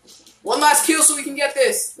this. One last kill so we can get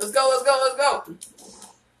this. Let's go, let's go, let's go.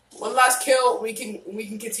 One last kill, we can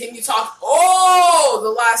continue talking. Oh,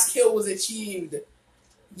 the last kill was achieved.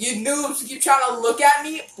 You noobs keep trying to look at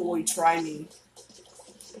me. Boy, try me.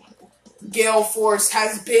 Gale Force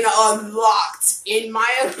has been unlocked in my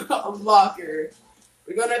locker.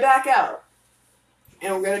 We're gonna back out.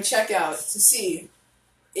 And we're gonna check out to see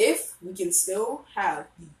if we can still have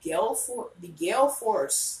the Gale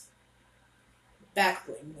Force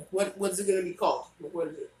backbling. What's it gonna be called? What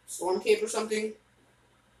is it? Storm Cape or something?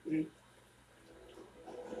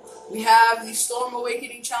 We have the Storm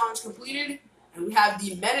Awakening challenge completed, and we have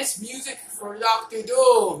the Menace music for Dr.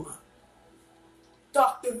 Doom.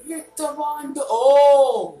 Dr. Victor Von Doom.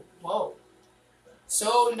 Oh, whoa.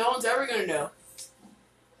 So no one's ever gonna know.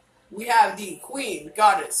 We have the Queen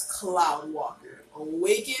Goddess Cloudwalker,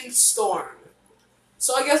 Awakened Storm.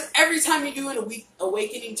 So I guess every time you do an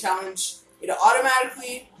Awakening challenge, it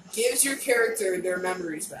automatically gives your character their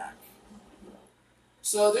memories back.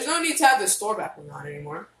 So there's no need to have the store backbling on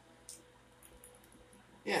anymore.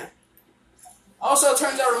 Yeah. Also, it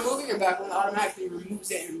turns out removing your backbling automatically removes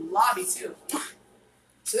it in lobby too.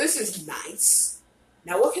 So this is nice.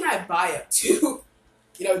 Now what can I buy up to?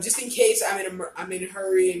 You know, just in case I'm in a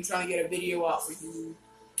hurry and trying to get a video out for you.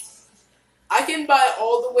 I can buy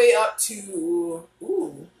all the way up to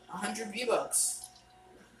 100 V-Bucks.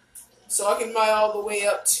 So I can buy all the way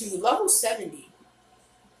up to level 70.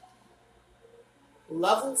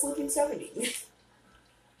 Level flipping 70.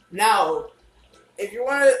 Now, if you're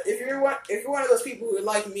one of those people who are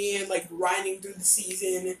like me and like grinding through the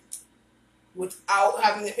season without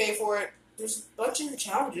having to pay for it, there's a bunch of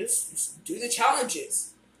challenges. Just do the challenges.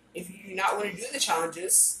 If you do not want to do the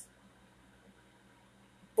challenges,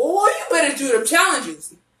 boy, you better do them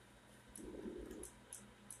challenges.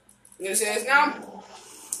 I'm gonna say this now.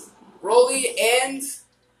 Rolly and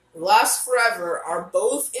Last Forever are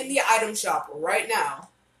both in the item shop right now.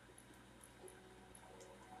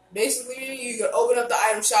 Basically, you can open up the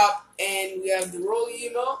item shop and we have the Rolly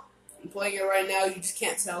emote. I'm playing it right now. You just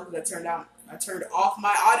can't tell because I turned off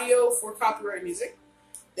my audio for copyright music.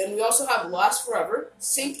 Then we also have Last Forever,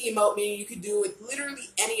 sync emote, meaning you can do it with literally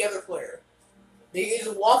any other player. They can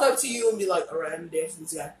just walk up to you and be like, "Alright, I'm dancing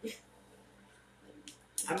this guy."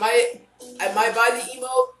 I might buy the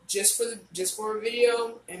emote just for a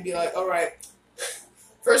video and be like, "Alright,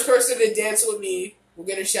 first person to dance with me will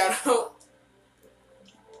get a shout out."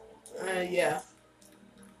 Yeah.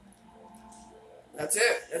 That's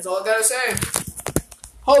it. That's all I gotta say.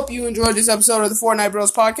 Hope you enjoyed this episode of the Fortnite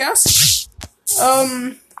Bros podcast.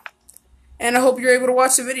 And I hope you're able to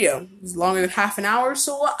watch the video. It's longer than half an hour,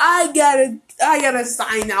 so I gotta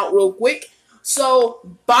sign out real quick. So,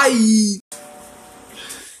 bye.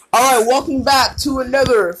 Alright, welcome back to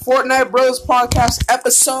another Fortnite Bros podcast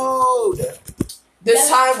episode. This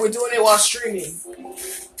time we're doing it while streaming.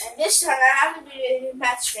 And this time I haven't been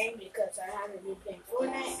back stream because I haven't been playing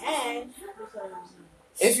Fortnite and because...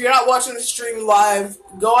 If you're not watching the stream live,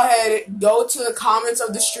 go ahead, go to the comments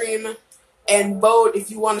of the stream and vote if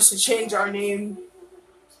you want us to change our name.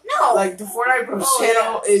 No. Like, the Fortnite Bros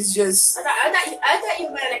channel is just... I thought you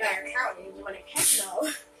meant like our account name. You want to catch no.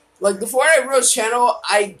 Like, the Fortnite Bros channel,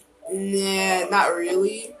 not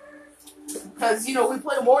really. Because, you know, we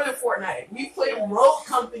play more than Fortnite. We play Rogue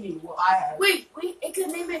Company, well, I have. Wait, it could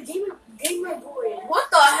name it Gamer Boy. What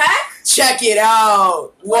the heck? Check it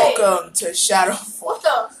out. Welcome to Shadowfall. What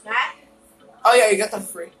the heck? Oh, yeah, you got that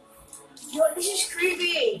free. Yo, this is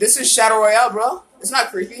creepy. This is Shadow Royale, bro. It's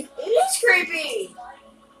not creepy. It is creepy.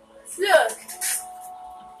 Look.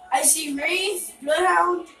 I see Wraith,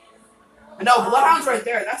 Bloodhound. No, Bloodhound's right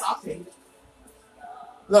there. That's Octane.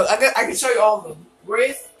 Look, I can show you all of them.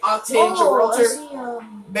 Wraith, Octane, Gibraltar,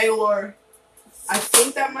 Baylor. I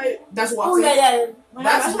think that's Watson. Oh, yeah.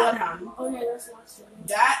 That's Bloodhound. Oh, yeah, that's Watson.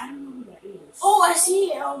 That, I don't know who that is. Oh, I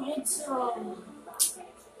see it. It's,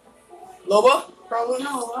 Loba? Probably?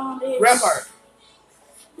 No, it's... Rampart.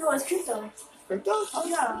 No, it's Crypto. Crypto? Oh,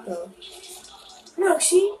 yeah. Crypto. Look,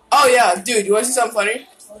 see? Oh, yeah, dude, you want to see something funny?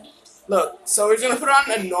 Look, so we're going to put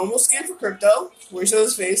on a normal skin for Crypto, where he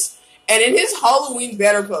shows his face, and in his Halloween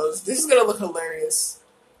banner pose, this is going to look hilarious.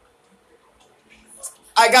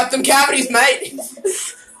 I got them cavities, mate!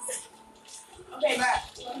 Okay, Matt.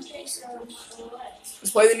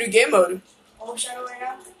 Let's play the new game mode. Oh, Shadow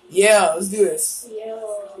Royale? Yeah, let's do this.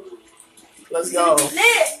 Yo. Let's go.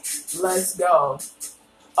 Let's go.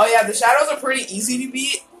 Oh, yeah, the shadows are pretty easy to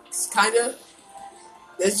beat. It's kind of...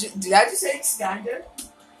 Did I just say Skanda?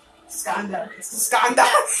 Skanda. It's Skanda.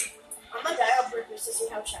 I'm gonna die on purpose to see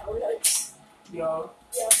how Shadow looks. Yo.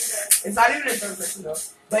 Yeah, It's not even in third person though.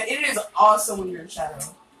 But it is awesome when you're in Shadow.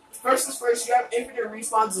 First is first, you have infinite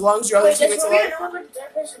respawns as long as your other wait, does teammates Maria alive. know about the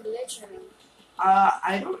third person glitch or no?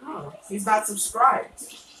 I don't know. He's not subscribed.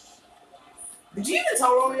 Did you even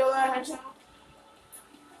tell Romeo that I had channel?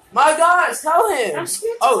 My gosh, tell him! I'm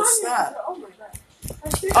scared to Oh, find snap. him. Oh my god.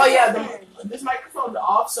 I'm scared Oh to yeah, find him. this microphone's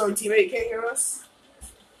off so our teammate can't hear us.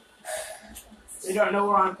 They don't know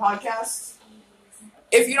we're on a podcast.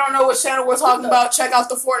 If you don't know what channel we're talking about, check out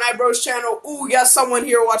the Fortnite Bros channel. Ooh, we got someone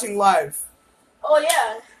here watching live. Oh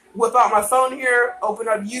yeah. Whip out my phone here, open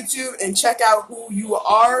up YouTube, and check out who you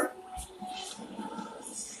are.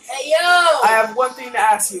 Hey yo! I have one thing to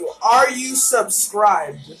ask you. Are you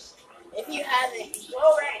subscribed? If you haven't,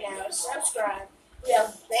 go right now, subscribe. We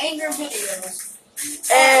have banger videos.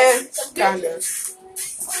 And some good kind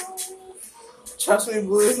of. Trust me,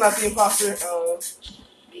 Blue is not the imposter.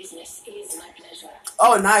 Business is my pleasure.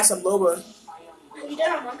 Oh, nice. I'm Loba. Have you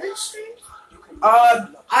done Among Us stream?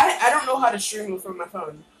 I don't know how to stream from my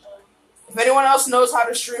phone. If anyone else knows how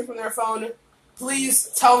to stream from their phone, please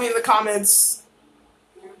tell me in the comments.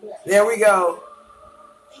 There we go.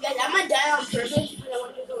 Hey guys, I'm gonna die on purpose because I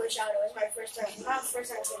want to go in Shadow. It's my first time. Not the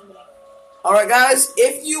first time seeing it. Alright guys,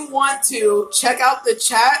 if you want to, check out the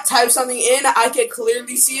chat, type something in, I can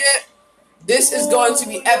clearly see it. This is going to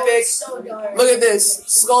be Yo, epic. it's so dark. Look at this,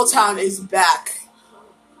 Skull Town is back.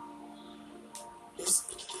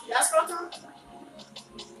 That's Skull Town?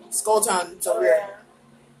 Skull Town, it's over Oh, here. yeah.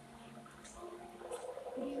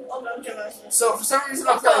 Oh, no, I'm jealous. So for some reason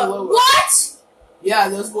I'm playing Loba. What? Yeah,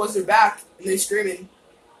 those boys are back, and they're screaming.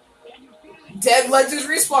 Dead Legends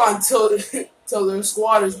respawn till their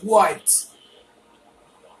squad is wiped.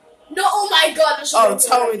 No, oh my god. There's Oh, something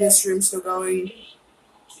tell right me there. this stream's still going.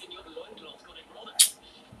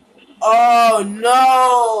 Oh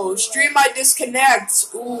no! Stream might disconnect.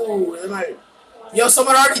 Ooh, it might. Yo,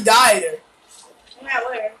 someone already died. Yeah,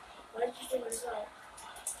 where? Why did you think this up?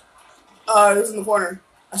 It was in the corner.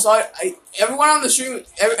 I saw it. Everyone on the stream,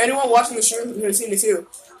 anyone watching the stream has seen it too.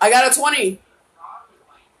 I got a 20.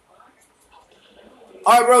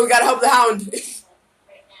 Alright, bro, we gotta help the hound.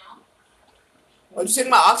 Why'd you take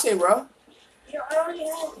my octane, bro? Yo, I already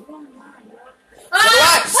have one line, bro.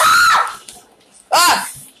 Relax.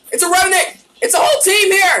 Ah! It's a remnant! It's a whole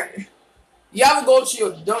team here! You have a gold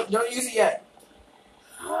shield. Don't use it yet.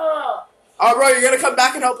 Oh, Alright, bro, you're gonna come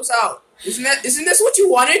back and help us out. Isn't this what you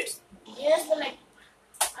wanted? yes, but like,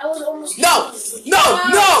 I was almost. No!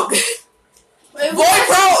 No! Wait, Void what?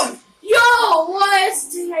 prone! Yo, what?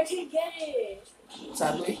 Dude, I can't get it.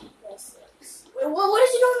 Sadly, That sucks. Wait, what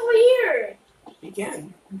is he doing over here? you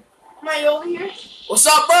can. Am I over here? What's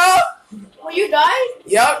up, bro? Well, you died?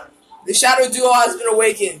 Yep. The Shadow Duo has been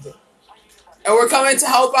awakened. And we're coming to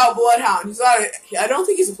help out Bloodhound. He's not I don't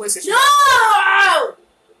think he's a PlayStation. No!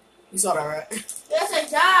 You saw that, right? Yes,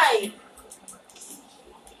 I died.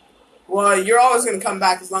 Well, you're always gonna come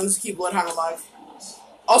back as long as you keep Bloodhound alive.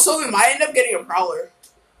 Also, we might end up getting a Prowler.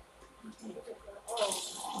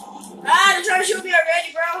 Ah, they're trying to shoot me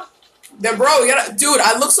already, bro. Then, bro, you gotta, dude,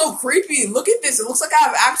 I look so creepy. Look at this. It looks like I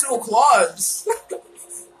have actual claws.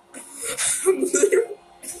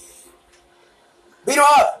 Beat him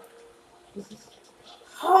up.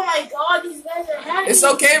 Oh my god, these guys are happy. It's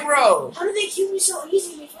okay, bro. How do they kill me so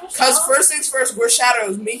easily? Because first things first, we're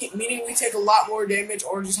shadows, meaning we take a lot more damage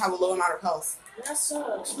or just have a low amount of health. That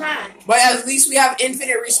sucks, man. But at least we have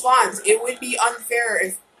infinite respawns. It would be unfair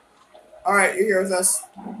if... Alright, you're here with us.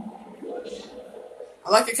 I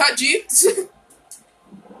like your cut, G. Come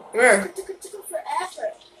here. It took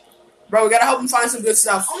forever. Bro, we gotta help him find some good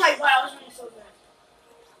stuff. Oh my god, I was doing so good.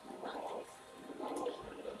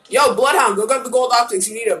 Yo, Bloodhound, go grab the gold optics.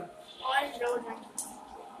 You need them. Oh, I didn't know that.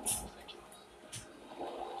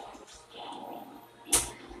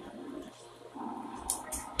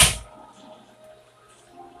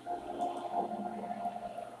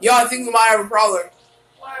 Yo, I think we might have a Prowler.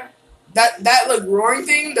 Or, That like roaring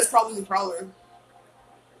thing, that's probably the Prowler.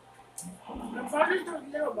 the father's those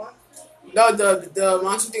little monsters. No, the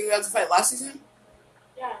monster thing we had to fight last season?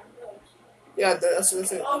 Yeah, those. Yeah, that's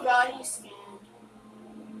it. Oh god, he's scanned.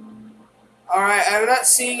 Alright, I'm not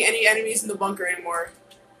seeing any enemies in the bunker anymore.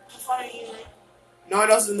 I'm following you, man. No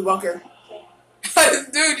one else is in the bunker.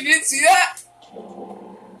 Dude, you didn't see that?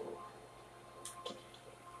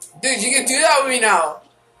 Dude, you can do that with me now.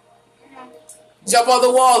 Jump on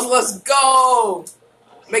the walls, let's go!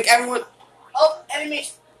 Make everyone... Oh,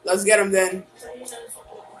 enemies. Let's get him then.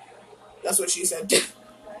 That's what she said.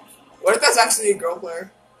 What if that's actually a girl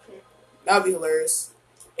player? That would be hilarious.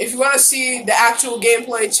 If you want to see the actual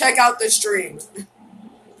gameplay, check out the stream.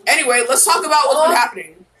 Anyway, let's talk about what's been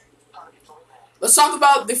happening. Let's talk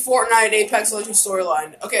about the Fortnite Apex Legends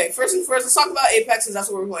storyline. Okay, first and first, let's talk about Apex, because that's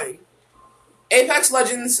what we're playing. Apex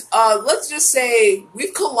Legends. Let's just say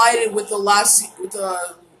we've collided with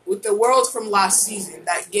with the world from last season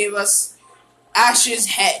that gave us Ash's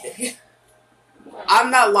head. I'm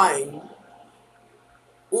not lying.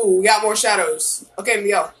 Ooh, we got more shadows. Okay,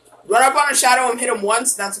 Miguel. Run up on a shadow and hit them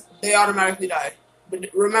once, they automatically die. But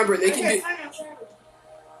remember, they can do...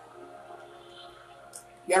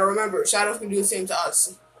 You gotta remember, shadows can do the same to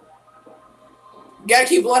us. You gotta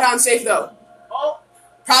keep Bloodhound safe, though. Oh.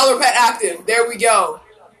 Prowler pet active. There we go.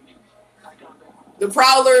 The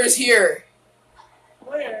Prowler is here.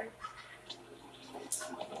 Where?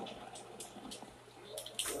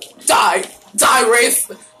 Die! Die,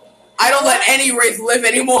 Wraith! I don't let any Wraith live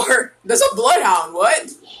anymore. There's a Bloodhound,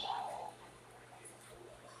 what?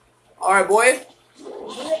 Alright, boy.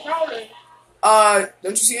 Where's the Prowler?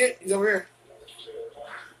 Don't you see it? He's over here.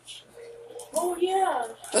 Oh, yeah.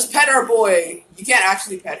 Let's pet our boy. You can't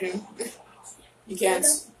actually pet him. You can't.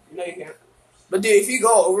 No, you can't. But dude, if you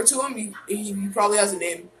go over to him, he probably has a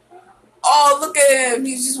name. Oh, look at him.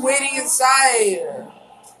 He's just waiting inside.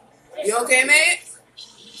 You okay, mate?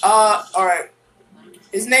 Alright.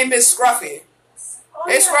 His name is Scruffy. Oh,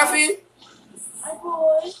 Hey, yeah. Scruffy. Hi,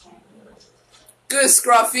 boy. Good,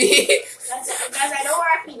 Scruffy. Guys, I know we're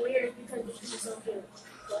acting weird because this is so cute.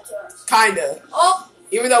 But, Kinda. oh!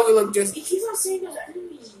 Even though we look just... He keeps on saying there's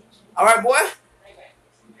enemies. Alright, boy.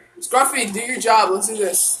 Scruffy, do your job. Let's do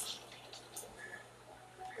this.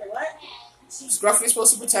 Wait, what? Scruffy's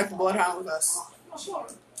supposed to protect the Bloodhound with us.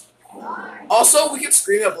 Also, we can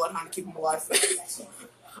scream at Bloodhound to keep him alive.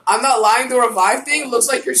 I'm not lying, the revive thing looks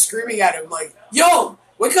like you're screaming at him, like, yo,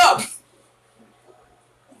 wake up!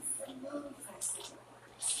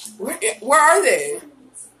 Where are they?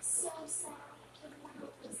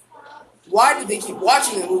 Why did they keep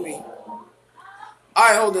watching the movie?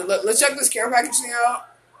 Alright, hold it. Let's check this care package thing out.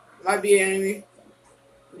 Might be an enemy.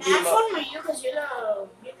 I'm fun with you because you're the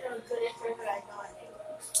good expert that I got.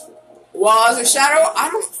 Well, as a shadow, I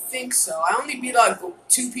don't think so. I only beat like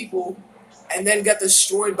 2 people and then got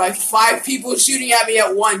destroyed by 5 people shooting at me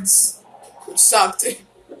at once. Which sucked. I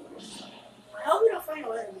hope we don't find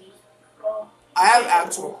no enemies. Well, I have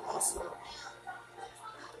actual claws.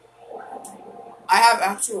 I have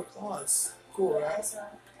actual claws. Cool, right?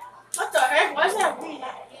 what the heck? Why is that green?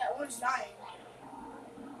 Yeah, one's dying.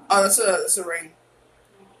 Oh, that's a ring.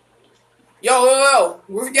 Yo,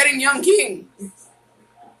 we're getting Young King.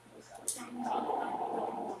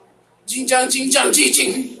 Jing Jing Jing Jing Jing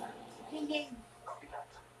Jing. Ding, ding.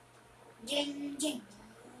 Ding, ding.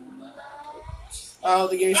 Oh,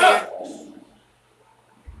 the game shot.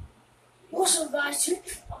 What's up, guys?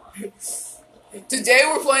 Today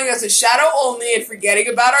we're playing as a shadow only and forgetting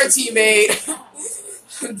about our teammate.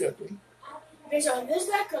 I'm joking. Okay, so this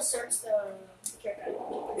guy could search the care package.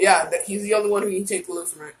 Yeah, he's the only one who can take the loot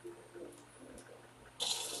from it.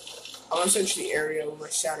 I'm gonna search the area with my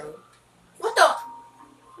shadow. What the?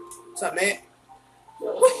 What's up, mate?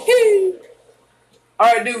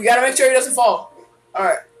 Alright, dude, we gotta make sure he doesn't fall.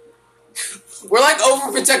 Alright. We're like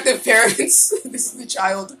overprotective parents. This is the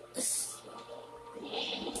child.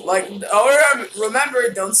 Like, remember,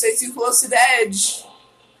 don't stay too close to the edge.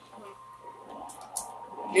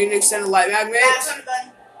 Need an extended light magnet? That's on the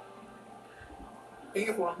gun. Pick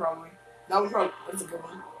up one, probably. That one probably, that's a good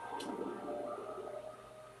one.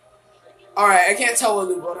 Alright, I can't tell what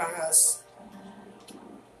Blue Bloodhound has.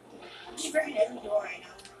 I'm just breaking every door right now.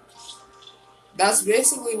 That's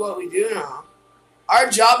basically what we do now. Our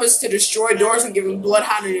job is to destroy doors and give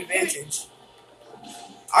Bloodhound an advantage.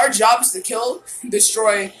 Our job is to kill,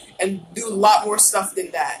 destroy, and do a lot more stuff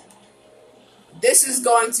than that. This is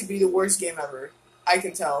going to be the worst game ever. I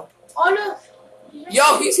can tell. Oh, look.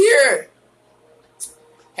 Yo, he's here!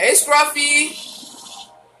 Hey, Scruffy!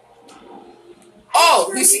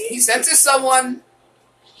 Oh, he senses someone.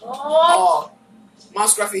 Oh. Oh. Come on,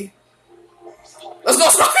 Scruffy. Let's go,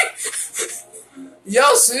 Scruffy!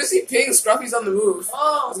 Yo, as soon as he pings, Scruffy's on the move.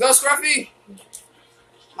 Oh. Let's go, Scruffy!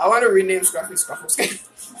 I want to rename Scruffy Scruffles.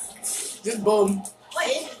 Just boom. What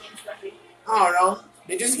is his name, Scruffy? I don't know.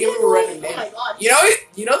 They just give him a random name. Oh my god.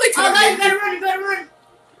 You know they could Oh, have guys, named him. you better run.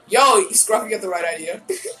 Yo, Scruffy got the right idea.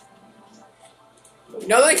 You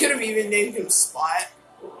know they could have even named him Spot.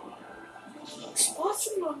 Spot's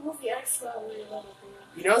from a movie I forgot what it was.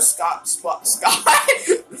 You know Spot Spot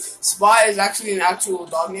is actually an actual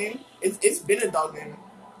dog name. It's been a dog name.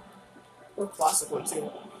 Or a classic one too.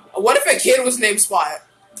 What if a kid was named Spot?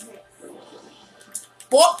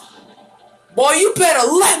 What? Boy, you better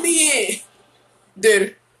let me in.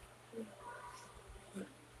 Dude,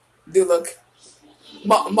 look.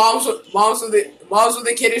 Moms with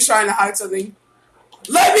the kid is trying to hide something.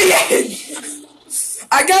 Let me in!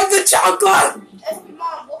 I got the chocolate! That's my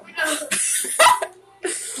mom. Open up.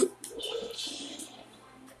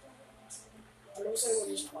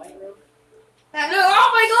 Oh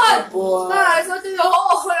my god! Boy. No, I go through the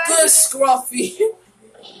hole. Good Scruffy.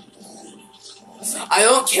 I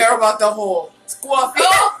don't care about the hole. Scruffy.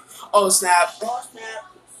 Oh. Oh, snap. Oh snap.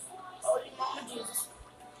 Oh, your mama Jesus.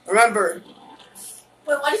 Remember,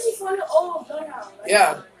 Wait, why does he find it? Oh, bloodhound.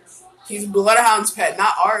 yeah, he's Bloodhound's pet,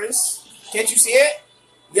 not ours. Can't you see it?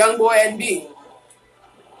 Young boy NB.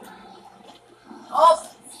 Oh.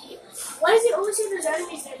 Why does he always say there's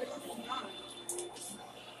enemies there, but there's not?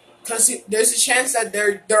 Because there's a chance that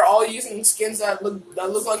they're all using skins that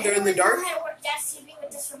look like they're in the dark.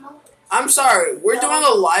 I'm sorry, we're doing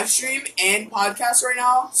a live stream and podcast right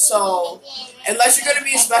now, so unless you're gonna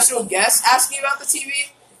be a special guest asking about the TV,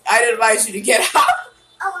 I'd advise you to get out.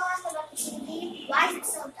 Oh, well, I'm about the TV. Why is it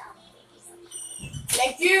so dumb?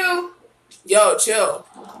 Thank you. Yo, chill.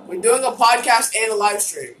 We're doing a podcast and a live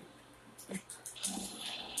stream.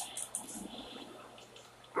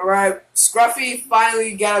 Alright, Scruffy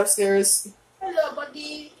finally got upstairs. Hello,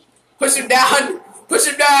 buddy. Push him down! Push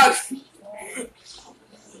him down!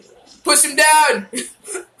 Push him down!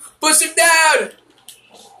 Push him down!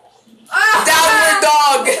 Downward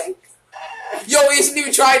dog! Yo, he isn't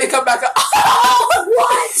even trying to come back up.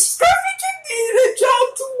 What? Scruffy kicked me and it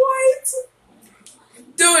jumped. What?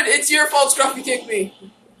 Dude, it's your fault Scruffy kicked me.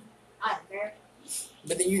 I'm there.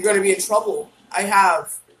 But then you're gonna be in trouble. I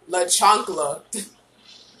have La Chancla.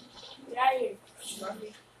 Get out of here,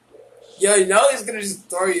 Scruffy. Yo, you know he's gonna just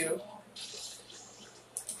throw you.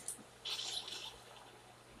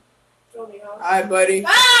 Throw me off. Alright, buddy.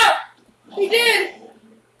 Ah! He did!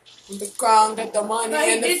 The crown, get the money No,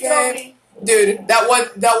 he and the did throw fame. me. Dude, that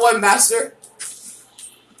one master.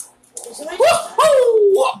 Did somebody-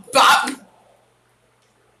 Woo-hoo! Bop!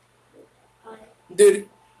 Dude.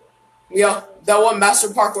 Yo, that one master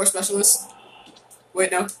parkour specialist.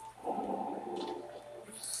 Wait, no.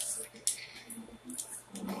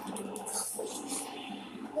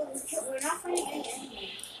 We're not fighting any enemies.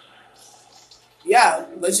 Yeah,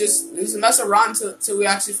 let's just mess around till we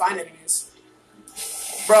actually find enemies.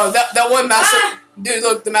 Bro, that one master... Ah! Dude,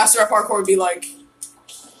 look, the master of parkour would be like...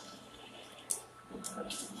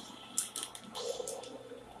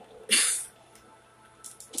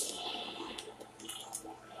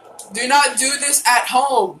 Do not do this at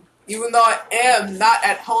home, even though I am not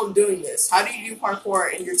at home doing this. How do you do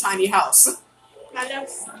parkour in your tiny house? Nah,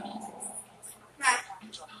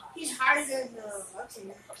 he's harder than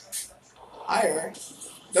Octane. Higher.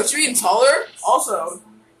 Don't you mean taller? Also,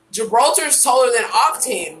 Gibraltar's taller than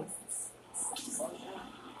Octane.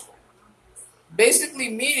 Basically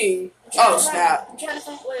meaning... Oh, snap. I'm trying to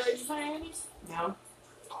find... Wait, did you find enemies? No.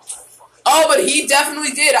 Oh, but he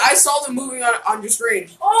definitely did. I saw them moving on your screen.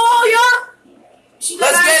 Oh, yeah! She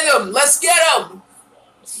got Let's out. get him! Let's get him!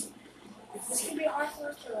 This could be hard for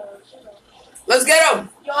us to kill them. Let's get him!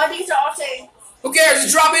 Yo, I think it's Octane. Who cares?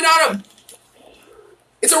 Just drop in on him!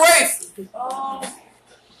 It's a wraith! Oh.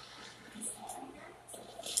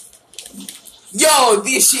 Yo,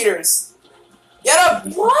 these cheaters! Get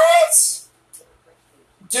him! What?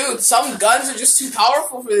 Dude, some guns are just too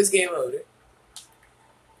powerful for this game mode.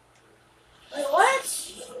 Wait,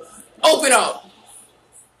 what? Open up!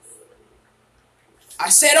 I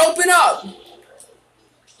said open up!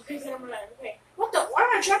 Okay, then I'm like, okay. What the? Why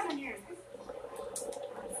am I trapped in here? I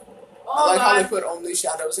Oh, like how they God. put only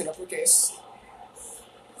shadows in uppercase.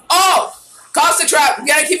 Oh! Costa trap! We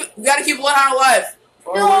gotta keep Bloodhound alive.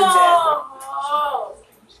 Or we're dead. No!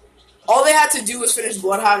 All they had to do was finish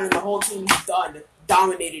Bloodhound and the whole team's done.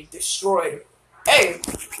 Dominated, destroyed. Hey,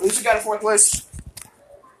 at least you got a fourth list.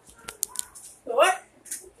 What?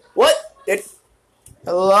 What?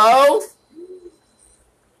 Hello?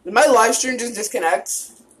 Did my live stream just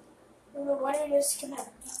disconnect? Why did it disconnect?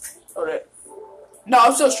 Okay. No,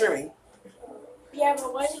 I'm still streaming. Yeah,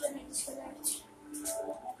 but why did it disconnect?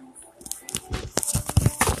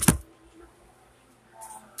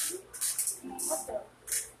 What the?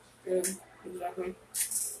 Good. Exactly.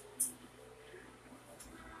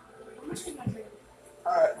 How much did my drink?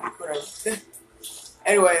 Alright, whatever.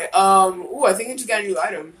 Anyway, ooh, I think I just got a new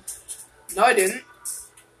item. No, I didn't.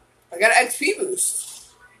 I got an XP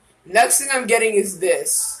boost. Next thing I'm getting is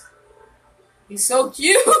this. He's so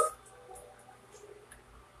cute!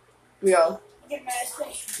 Leo, Get my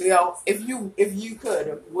fish. Leo, if you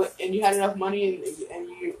could, and you had enough money and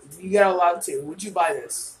you got allowed to, would you buy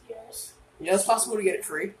this? Yes. You know it's possible to get it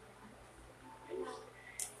free.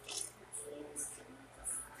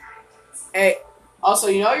 Hey, also,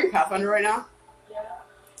 you know you're Pathfinder right now? Yeah.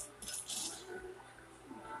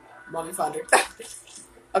 Mummy Finder.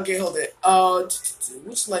 Okay, hold it.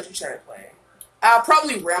 Which legend should I play?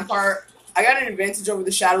 Probably Rampart. I got an advantage over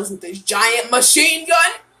the shadows with this giant machine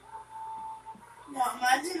gun. No,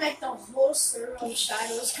 imagine like the whole circle of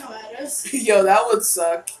shadows come at us. Yo, that would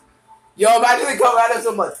suck. Yo, imagine they come at us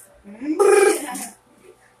and like,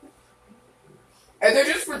 and they're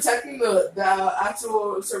just protecting the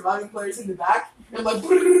actual surviving players in the back. And like,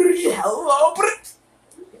 hello.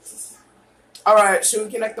 All right, should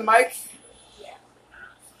we connect the mic? Yeah.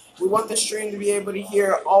 We want the stream to be able to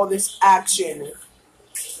hear all this action.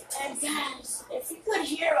 And guys, if you could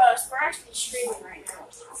hear us, we're actually streaming right now.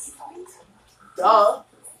 Duh.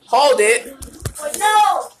 Hold it. But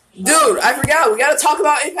no! Dude, I forgot. We gotta talk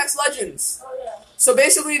about Apex Legends. Oh yeah. So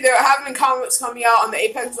basically, there have been comments coming out on the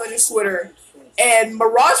Apex Legends Twitter, and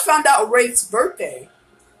Mirage found out Wraith's birthday.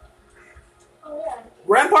 Oh yeah.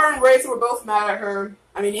 Rampart and Wraith were both mad at her.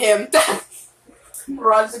 I mean, him.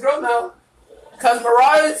 Mirage is a girl now. Because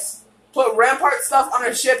Mirage put Rampart stuff on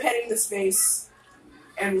her ship heading to space.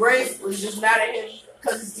 And Wraith was just mad at him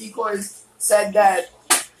because his decoys said that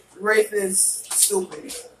Wraith is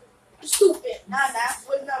stupid. Stupid. Nah, that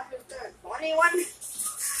was not 21.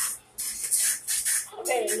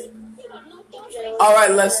 Okay.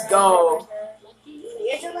 Alright, let's go.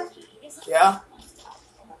 Yeah?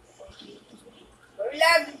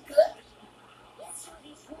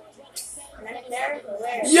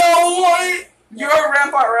 Yo, what? You're a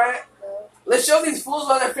Rampart, right? Let's show these fools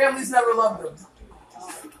why their families never loved them.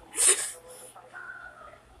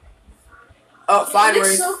 Oh, fine, It's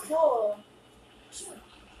Wraith. so cool.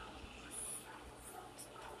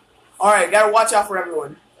 Alright, gotta watch out for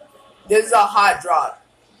everyone. This is a hot drop.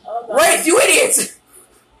 Oh, God. Wraith, you idiots!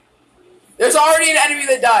 There's already an enemy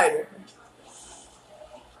that died.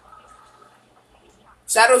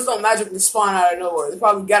 Shadows don't magically spawn out of nowhere. They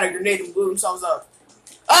probably got a grenade and blew themselves up.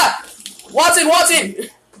 Ah! Watson!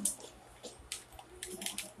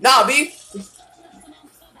 Nah, B.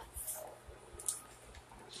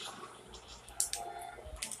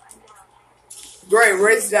 Great,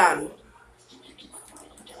 Wraith's down.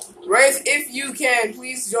 Wraith, if you can,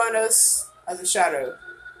 please join us as a shadow.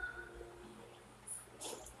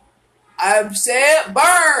 I've said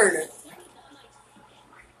burn!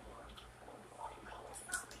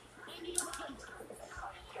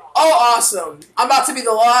 Oh, awesome. I'm about to be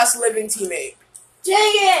the last living teammate. Dang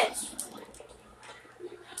it!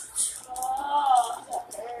 Oh,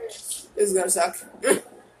 that hurts. This is gonna suck.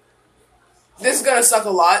 This is gonna suck a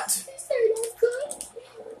lot.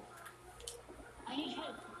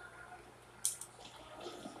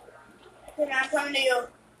 Okay, I'm coming to you.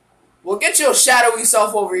 Well, get your shadowy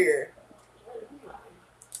self over here.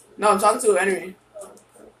 No, I'm talking to an enemy.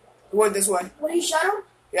 He went this way. What are you, Shadow?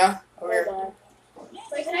 Yeah, over here.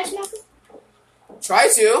 Wait, can I smack him? Try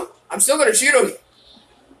to. I'm still gonna shoot him.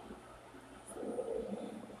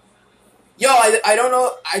 Yo, I don't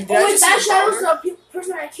know. Did I Oh, wait, just that see a Shadow's power? the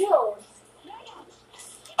person I killed.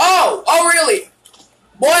 Oh, really?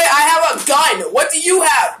 Boy, I have a gun. What do you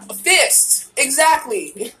have? A fist.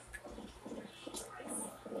 Exactly.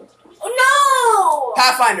 Oh, no!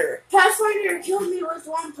 Pathfinder. Pathfinder killed me with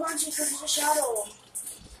one punch because of the Shadow.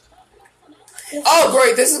 Oh,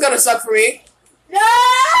 great. This is gonna suck for me. No!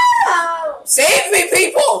 Save me,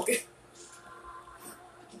 people!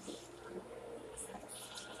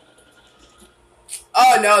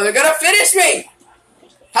 Oh, no. They're gonna finish me.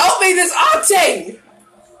 Help me, this Octane.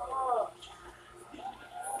 Oh.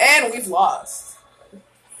 And we've lost.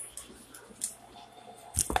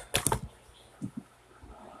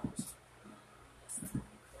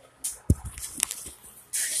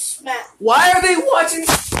 Smack. Why are they watching?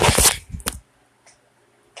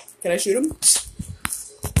 Can I shoot him?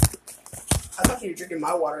 I thought you were drinking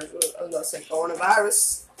my water. I was about to say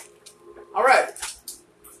coronavirus. Alright.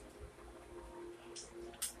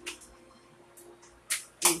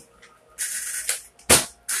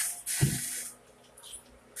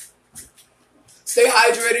 Stay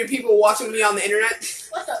hydrated, people watching me on the internet.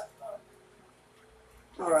 What the?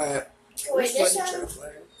 Alright. Wait, this Shadow?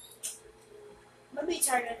 Let me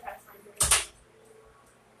target Pathfinder.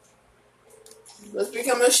 Let's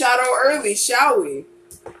become a shadow early, shall we?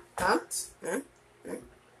 Huh? Huh? Oh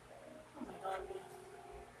my god.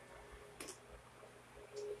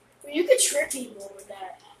 Well, you could trick people with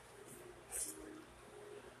that.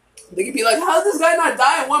 They could be like, how did this guy not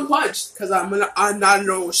die in one punch? Because I'm not a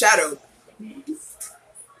normal shadow. I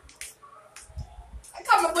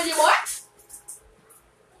coming for you, boy.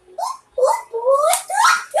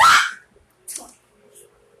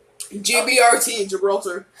 GBRT,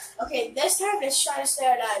 Gibraltar. Okay, this time let's try to stay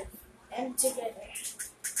alive and together.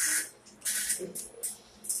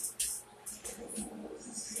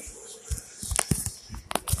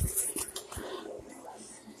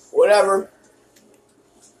 Whatever.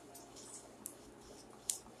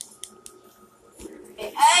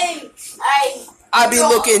 Hey, I be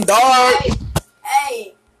looking dark.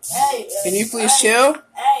 Hey. Can you please chill?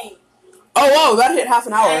 Hey. Oh, whoa, that hit half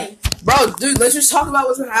an hour. Hey. Bro, dude, let's just talk about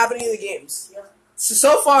what's been happening in the games. Yeah.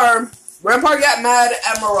 So far, Rampart got mad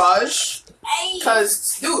at Mirage. Hey.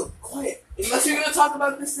 Because, dude, quiet. Unless you're going to talk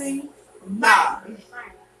about this thing, nah.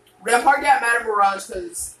 Rampart got mad at Mirage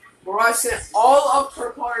because Mirage sent all of her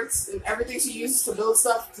parts and everything she uses to build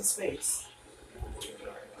stuff to space.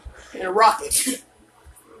 In a rocket.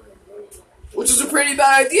 Which is a pretty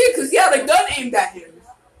bad idea because he had a gun aimed at him.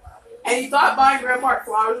 And he thought buying Rampart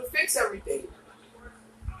flowers would fix everything.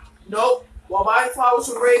 Nope. While buying flowers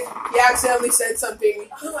from Wraith, he accidentally said something.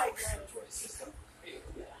 Oh my god.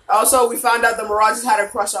 Also, we found out that Mirage has had a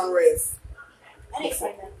crush on Wraith. I didn't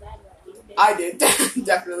find that bad. I did,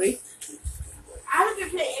 definitely. I haven't been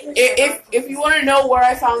playing If you want to know where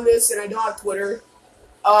I found this, and I don't have Twitter,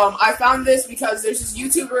 I found this because there's this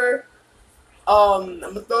YouTuber. I'm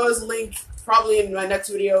gonna throw his link probably in my next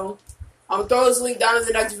video. I'm gonna throw his link down in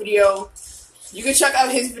the next video. You can check out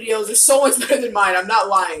his videos. They're so much better than mine. I'm not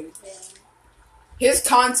lying. Yeah. His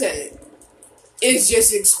content is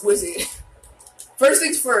just exquisite. First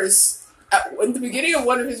things first. In the beginning of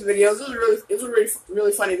one of his videos, it was a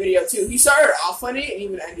really funny video too. He started off funny and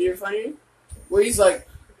even ended it funny. Where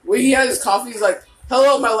he had his coffee. He's like,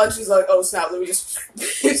 "Hello, my lunch." He's like, "Oh snap! Let me just."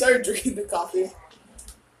 He started drinking the coffee.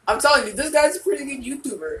 I'm telling you, this guy's a pretty good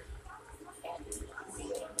YouTuber.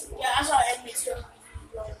 Yeah, I saw enemies too.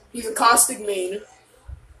 He's a caustic main,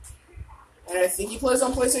 and I think he plays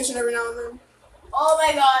on PlayStation every now and then. Oh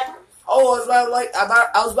my god. Oh, I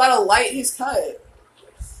was about to light his cut.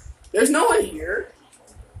 There's no one here.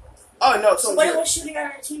 Oh no, Somebody here. was shooting at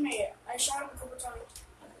our teammate. I shot him a couple times.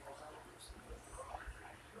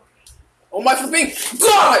 Oh my flipping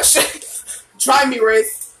gosh! Try me,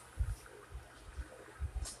 Wraith.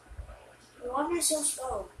 Why am I so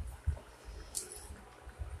slow?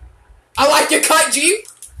 I like your cut, G.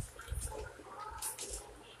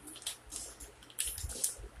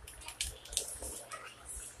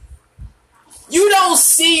 You don't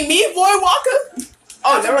see me, Boy Walker?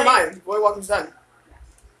 Oh, never mind. Boy Walker's done.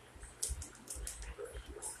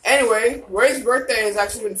 Anyway, Ray's birthday has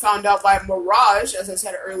actually been found out by Mirage, as I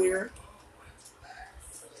said earlier.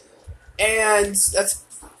 And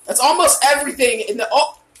that's almost everything in the...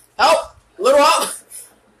 Oh! Help! Little help!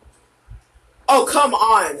 Oh, come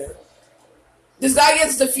on. This guy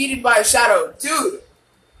gets defeated by a shadow. Dude!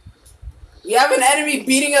 We have an enemy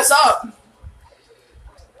beating us up.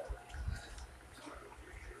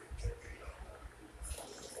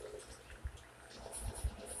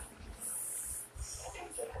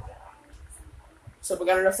 So we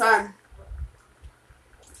got enough time.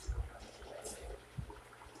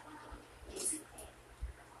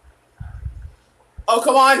 Oh,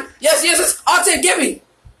 come on. Yes. Octane, give me.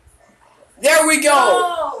 There we go.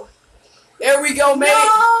 No! There we go, mate.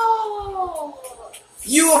 No!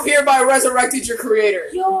 You have hereby resurrected your creator.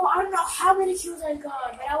 Yo, I don't know how many kills I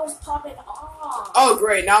got, but I was popping off. Oh,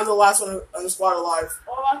 great. Now I'm the last one on the squad alive.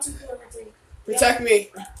 Oh, I'm 2 kills, I think. Protect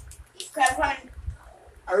me. Okay, I'm fine.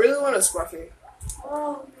 I really want a scruffy.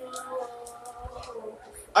 Oh, no.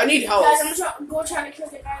 I need help. Guys, I'm going to try to kill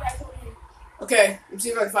the guy that killed me. Okay, let's see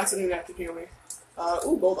if I can find something that can heal me.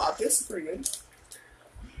 Ooh, gold optics. Pretty good.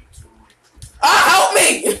 Ah, help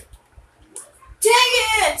me! Dang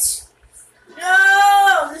it!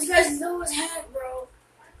 No! This guy's low as heck, bro.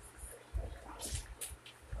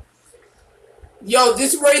 Yo,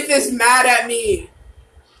 this Wraith is mad at me.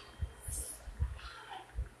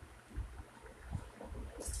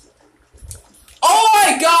 Oh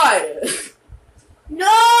my god!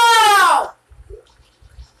 No!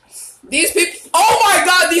 These people. Oh my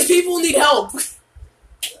god, these people need help.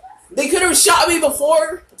 They could have shot me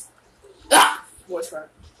before. Ah! Voice crack.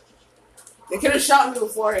 They could have shot me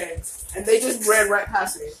beforehand, and they just ran right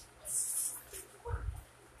past me.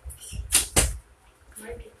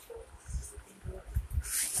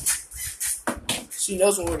 She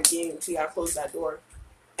knows when we're gaming, so you gotta close that door.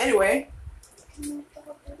 Anyway.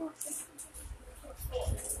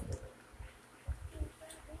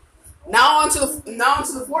 Now onto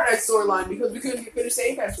the Fortnite storyline because we couldn't finish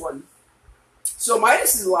the Apex one. So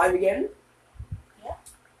Midas is alive again. Yeah.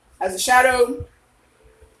 As a shadow.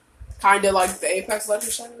 Kinda like the Apex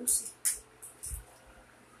Legends shadows.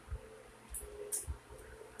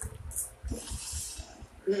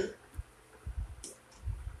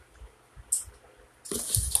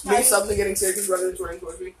 Maybe something getting serious rather than running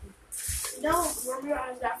towards me. No, remember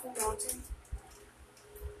I got from mountain.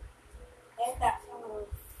 And that from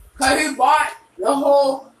Cause he bought the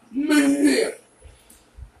whole he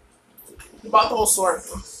bought the whole sword.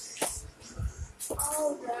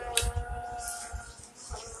 oh no.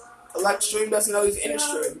 Electro doesn't know he's in a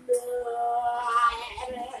stream.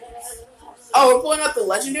 Oh, we're pulling out the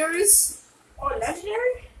legendaries? Oh,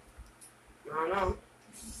 legendary? I don't know.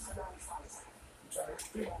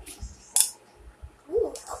 Ooh,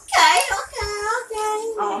 okay.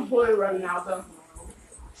 Oh, I'm pulling it right now though.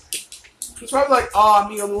 He's probably like, oh, I'm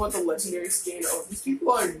the only one with the legendary skin. Oh, these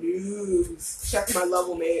people are noobs. Check my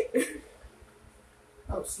level, mate.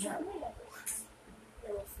 Oh, snap.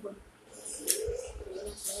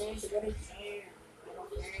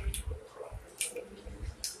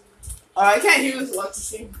 I can't hear this electro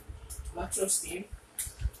steam. Electro steam.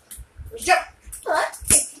 Jump! What?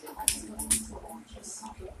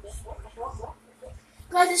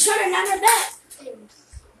 Cause it's shorter than that.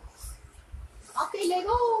 Okay, let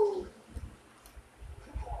go.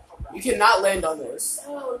 You cannot land on this.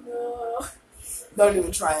 Oh no. Don't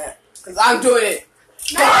even try it. Because I'm doing it.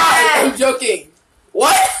 No. I'm joking.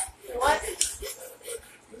 What? What?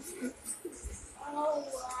 Oh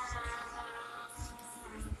wow.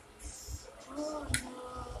 Oh no.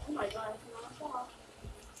 Oh my god.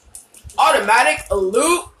 Automatic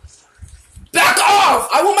loot? Back off!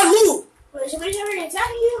 I want my loot! Wait, somebody's already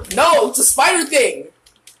attacking you? No, it's a spider thing.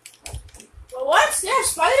 Well, what? There are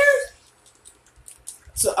spiders?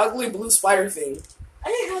 It's an ugly blue spider thing. I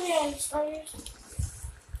didn't know they had spiders.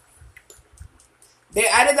 They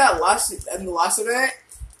added that in the last event.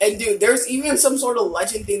 And dude, there's even some sort of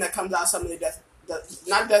legend thing that comes out of some of the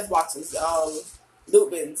not death boxes,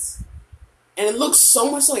 loot bins. And it looks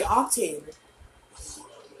so much like Octane.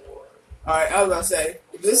 Alright, I was gonna say,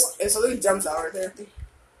 if something jumps out right there.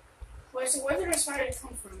 Wait, so where did the spiders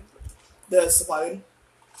come from? The supply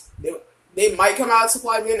bin. They might come out of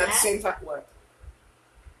supply bin at the same time. What?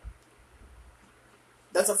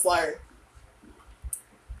 That's a flyer.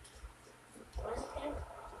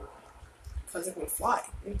 Because it can fly.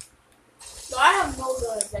 No, I have no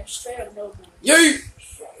guns, like straight up no guns. Yay!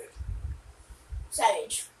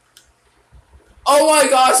 Savage. Oh my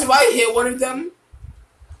gosh, if I hit one of them.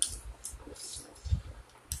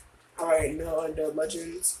 Alright, no,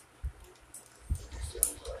 legends.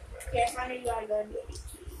 Okay, I finally got a gun.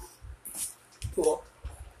 Cool.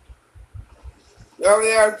 They're over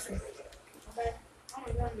there. Okay. Oh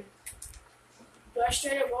my god. Do I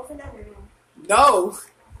straight up go for them or no? No.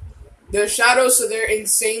 They're shadows, so they're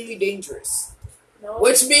insanely dangerous. No.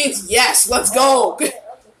 Which means, yes, let's go! Okay,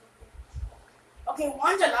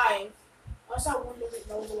 one's alive. I saw one that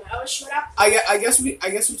was alive. I was shot up. I guess we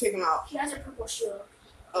take him out. He has a purple shield.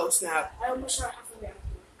 Oh, snap. I almost shot half of them.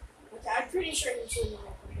 Okay, I'm pretty sure he's shooting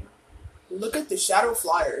right now. Look at the shadow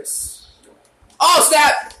flyers. Oh,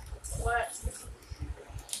 snap! What?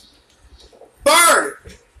 Burn!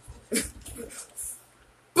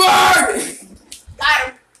 Burn! Got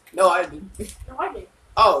him. No, I didn't. No, I did.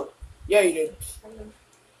 Oh, yeah, you did.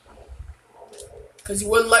 Because you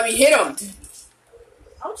wouldn't let me hit him.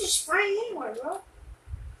 I was just spraying anywhere, bro.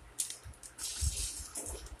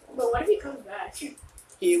 But what if he comes back?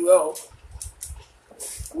 He will.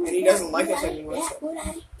 And he doesn't like us anymore. So.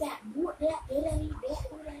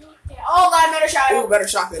 Oh, got another shot. Ooh, better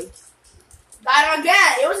shotgun. Got him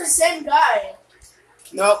again. It was the same guy.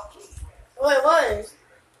 Nope. Oh, it was.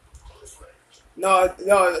 No,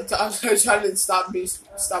 I was trying to stop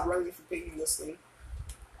running from picking this thing.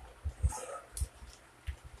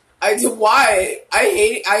 Why? I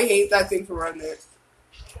hate that thing for running it.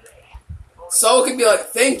 Soul can be like,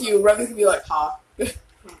 thank you. Revan can be like, ha.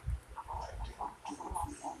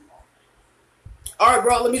 Alright,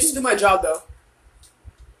 bro, let me just do my job, though.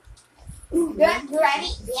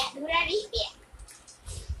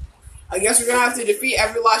 I guess we're gonna have to defeat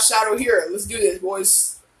every last shadow here. Let's do this,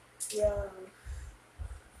 boys. Yeah.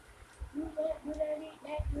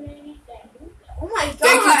 Oh my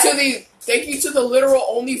god. Thank you to the literal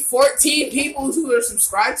only 14 people who are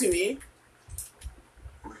subscribed to me.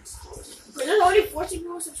 There's only 14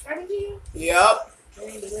 people subscribing to you? Yep.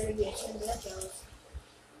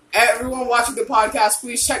 Everyone watching the podcast,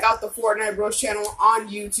 please check out the Fortnite Bros channel on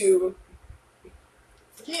YouTube.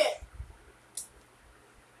 Yeah.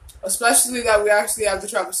 Especially that we actually have the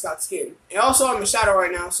Travis Scott skin. And also, I'm a shadow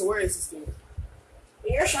right now, so where is this dude?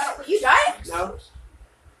 You're a shadow. You died? No.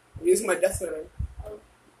 I'm using my death weapon.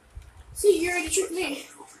 See, you already tricked me.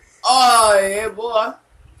 Oh, yeah, boy.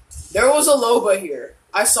 There was a Loba here.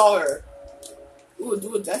 I saw her. Ooh,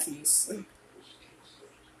 do a deathies.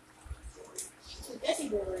 Yes, he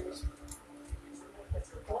does.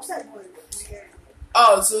 What's that noise? It's scaring me.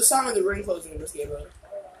 Oh, it's the sound of the ring closing in this game mode.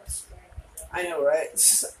 Oh, it's scaring me. I know, right?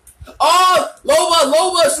 Oh,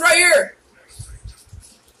 Loba's right here.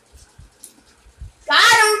 Got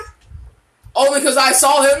him! Only because I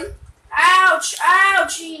saw him. Ouch!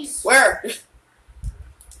 Ouchies! Where?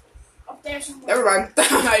 Up there somewhere. Never mind.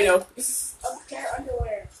 I know. Up there,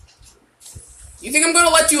 underwear. You think I'm gonna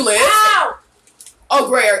let you live? Ow! Oh,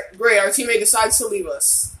 great. Our teammate decides to leave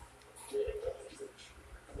us.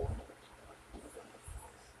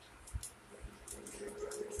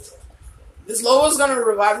 This Loba's gonna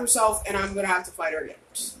revive herself, and I'm gonna have to fight her again.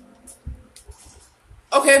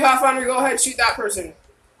 Okay, Pathfinder, go ahead, shoot that person.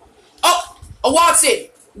 Oh! A Watson!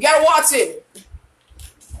 You got a Watson!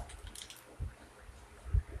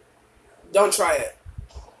 Don't try it.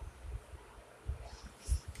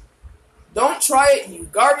 Don't try it, you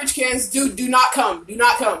garbage cans. Dude, do not come. Do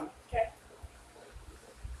not come. Okay.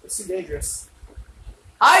 It's too dangerous.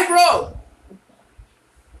 Hi, bro!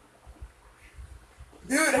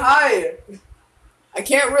 Dude, hi! I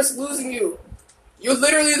can't risk losing you. You're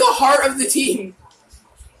literally the heart of the team.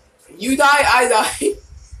 You die, I die.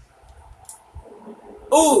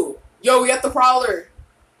 Ooh! Yo, we got the Prowler.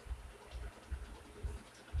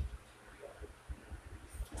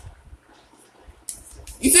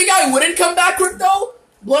 You think I wouldn't come back, Crypto?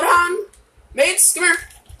 Bloodhound? Mates, come here.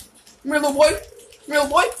 Come here, little boy. Come here, little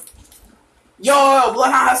boy. Yo,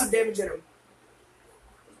 Bloodhound has some damage in him.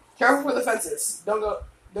 Careful with the fences. Don't go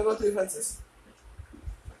through the fences.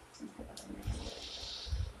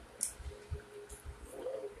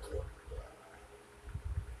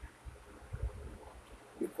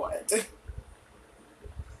 Be quiet.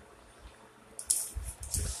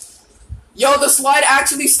 Yo, the slide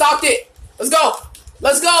actually stopped it. Let's go.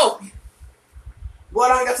 Let's go!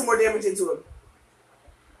 Bloodhound got some more damage into him.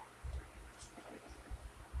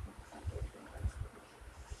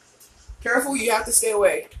 Careful, you have to stay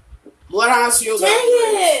away. Bloodhound has shields. Dang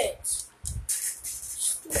it!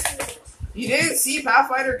 You didn't see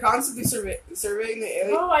Pathfinder constantly surveying the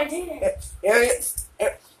area? No, I didn't.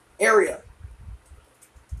 Area.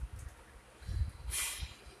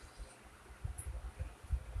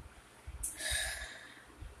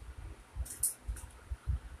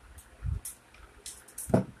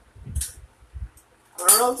 I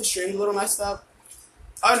don't know if the stream's a little messed up.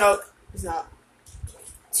 Oh no, it's not.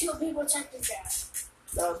 2 people checked this out.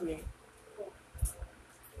 That was me.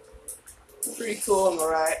 Pretty cool, am I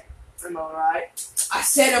right? Am I right? I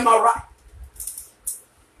said, am I right?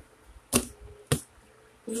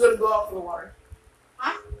 Who's gonna go out for the water?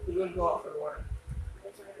 Huh? Who's gonna go out for the water?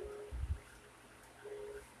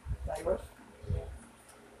 That yours?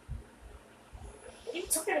 What are you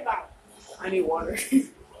talking about? I need water.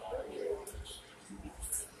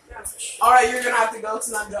 Ouch. Alright, you're gonna have to go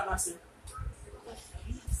because I'm done messing.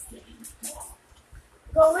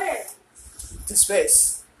 Go where? To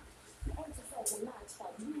space.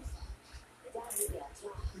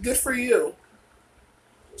 Good for you.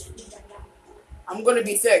 I'm gonna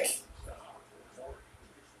be thick.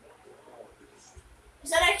 Is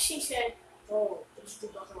that actually said? Oh, it's too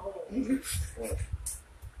fucking hole.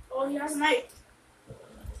 Oh, he has a knife.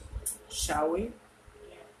 Shall we?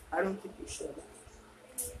 I don't think we should.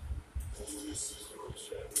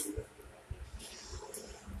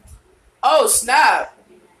 Oh, snap!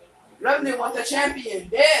 Revenue wants the champion.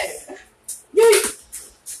 Dead. Yay!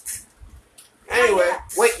 Anyway,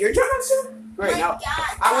 wait, you're done soon? Great, now.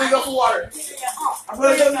 I'm gonna go for water. I'm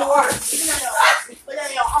gonna go for water.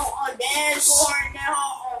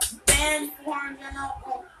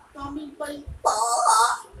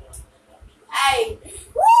 Hey,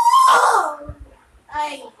 woo!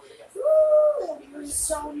 Hey, woo! You're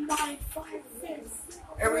so my fire.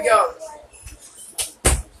 Here we go.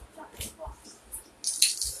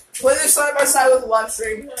 Play this side by side with the live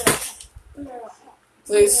stream.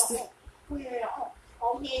 Please.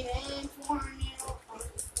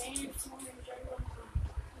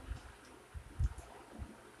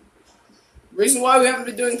 Reason why we haven't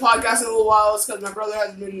been doing podcasts in a little while is because my brother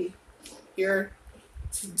hasn't been here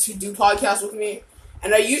to do podcasts with me.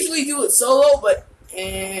 And I usually do it solo, but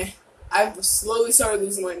I've slowly started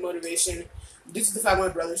losing my motivation due to the fact my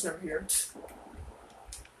brother's never here.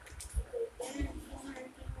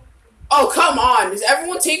 Oh, come on. Is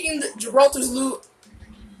everyone taking Gibraltar's loot?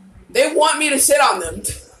 They want me to sit on them.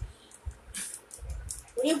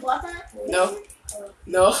 Will you block that? No.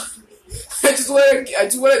 No. I just want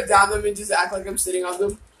to down them and just act like I'm sitting on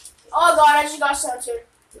them. Oh god, I just got censored.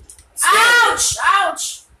 Ouch!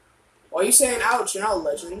 Ouch! Why are you saying ouch? You're not a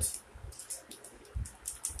legend.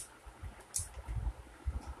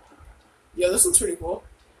 Yo, this looks pretty cool.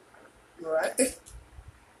 Alright.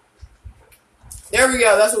 There we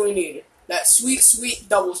go, that's what we need. That sweet, sweet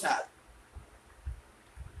double tap.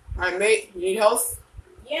 Alright, mate, you need health?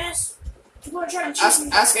 Yes. People are trying to chase me.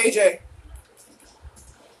 Ask AJ.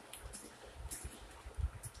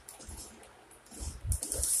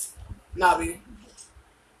 Nabi.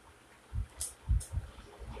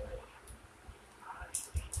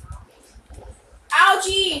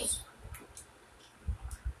 Ouchies!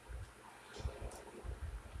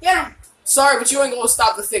 Get him! Sorry, but you ain't gonna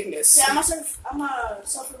stop the thickness. Yeah, I'm a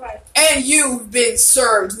self-revive. And you've been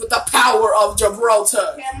served with the power of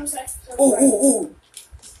Gibraltar. Okay, I'm a self-revive. Ooh, ooh, ooh.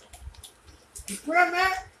 Where I'm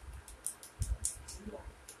at?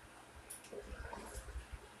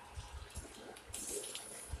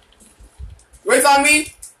 Wraith on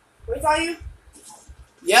me? Wait on you?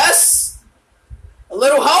 Yes? A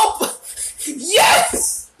little help?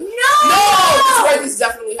 Yes! No! No! This Wraith is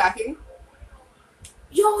definitely hacking.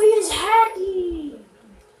 Yo, he is hacking!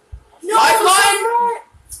 No! Lifeline? Someone-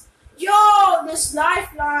 Yo, this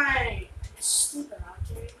lifeline! Stupid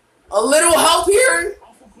object. A little help here?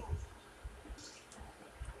 Oh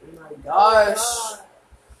my gosh.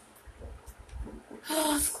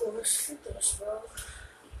 Of course, for this, bro.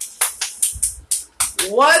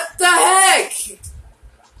 What the heck? Yo,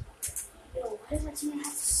 why does that team have to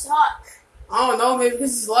suck? I don't know, maybe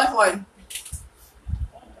because it's Lifeline.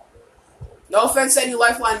 No offense to any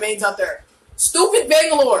Lifeline mains out there. Stupid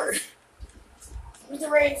Bangalore! With the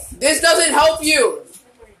Wraith. This doesn't help you! Oh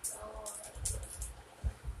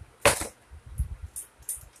my god.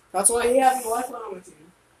 That's why he has a Lifeline on my team.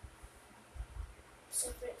 So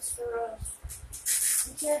it's for us.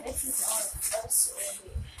 We can't if it's on us or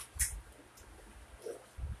me.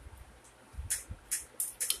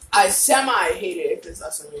 I semi-hate it if it's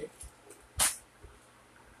us or me.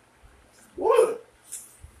 Woo.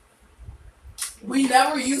 We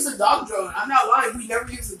never use a dog drone. I'm not lying. We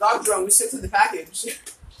never use the dog drone. We stick to the package.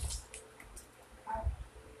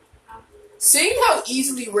 Seeing how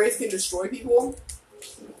easily Wraith can destroy people,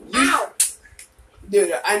 Ow!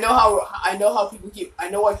 dude, I know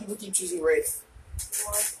why people keep choosing Wraith.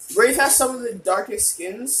 Wraith has some of the darkest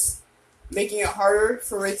skins, making it harder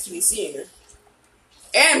for Wraith to be seen.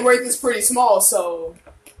 And Wraith is pretty small, so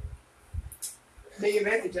big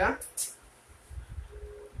advantage, huh?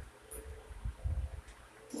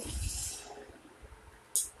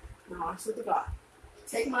 No, I swear to God.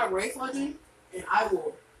 Take my Wraith legend, and I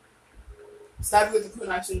will stab you with the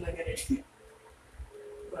kunai as soon as I get it.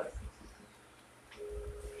 But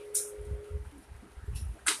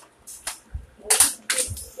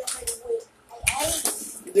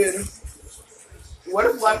dude, what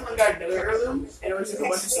if Lifeline got another heirloom and it was just a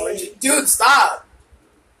bunch of storage? Dude, stop!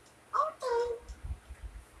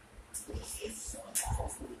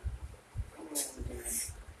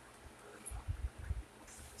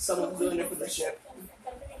 Someone's doing it for the ship.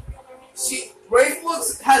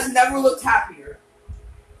 Wraith has never looked happier.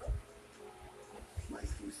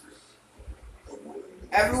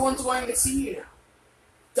 Everyone's going to see you now.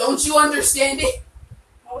 Don't you understand it?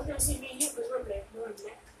 I was gonna see me and you because we're there.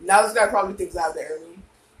 Now this guy probably thinks I have the heirloom.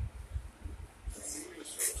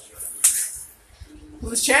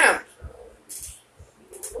 Who's champ?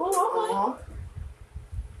 Oh,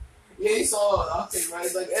 Yeah, he saw Octane, right?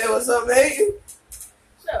 He's like, hey, what's up, mate?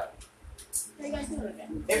 so, how you guys doing today?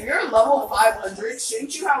 If you're level 500,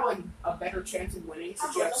 shouldn't you have like a better chance of winning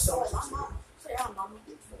since you have so much experience? Say hi, mama.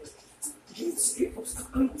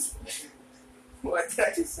 What did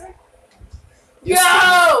I just say? Yo!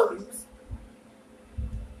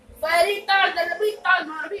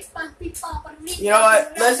 You know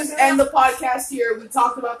what? Let's just end the podcast here. We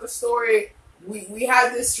talked about the story. We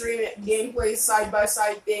had this stream gameplay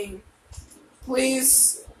side-by-side thing.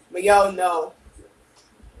 Please, Miguel, no.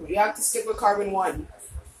 We have to stick with Carbon 1.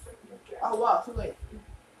 Oh, wow, too late.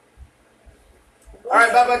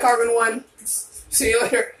 Alright, bye-bye, Carbon 1. See you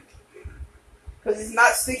later. Because he's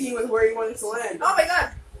not sticking with where he wanted to land. Oh my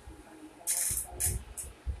god.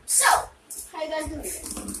 So, how you guys doing today?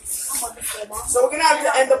 I'm on the game. So we're going to have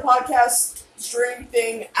to end the podcast stream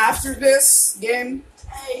thing after this game.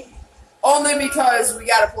 Hey. Only because we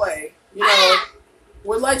gotta play. You know,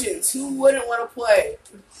 we're legends. Who wouldn't want to play?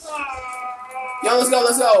 Yo, let's go,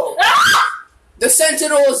 let's go. The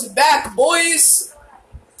Sentinel is back, boys.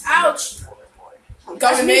 Ouch. I'm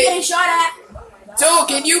That's coming, me mate. getting shot at. Dude,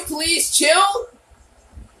 can you please chill?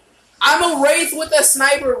 I'm a Wraith with a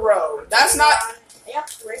sniper, bro. That's not... Yep,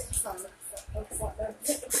 great.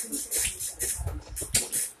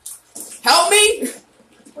 Help me?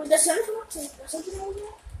 Wait, the Sentinel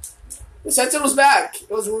The Sentinel's back. It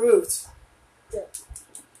was removed. I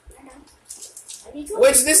know.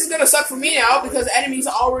 Which, this is gonna suck for me now, because enemies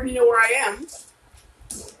already know where I am.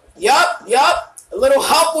 Yup. A little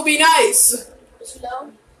help will be nice.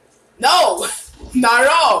 Slow. No, not at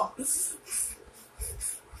all.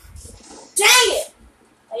 Dang it!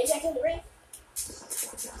 Are you checking the ring?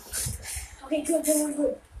 Okay,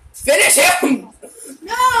 good. Finish him!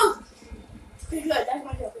 No! Pretty good, that's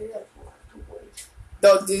my kill, pretty good.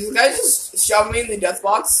 No, did this guy just shove me in the death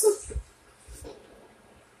box?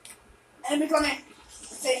 Enemy coming.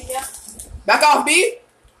 Stay, yeah. Back off, B.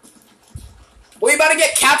 We about to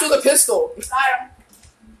get capped with a pistol. Got him.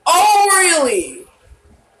 Oh, really?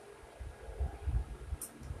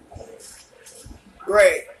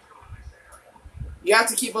 Great. You have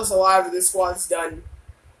to keep us alive or this squad's done.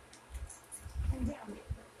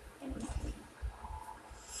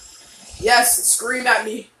 Yes, scream at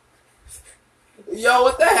me. Yo,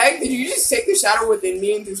 what the heck? Did you just take the shadow within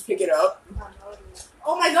me and just pick it up?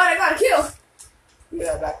 Oh my god, I got a kill! Look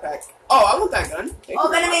at that backpack. Oh, I want that gun. Take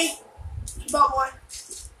Oh, it. enemy! Bought one.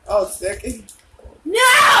 Oh, it's thick.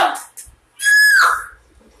 No!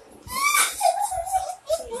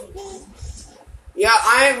 Yeah,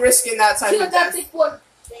 I ain't risking that type Kill of that death. thick one.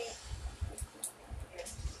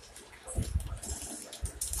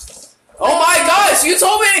 Oh my gosh, you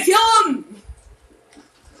told me to kill him!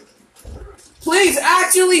 Please,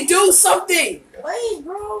 actually do something! Wait,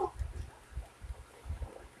 bro.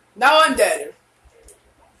 Now I'm dead.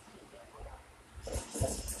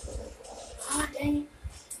 God dang it.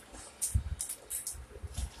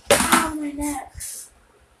 Oh, my neck.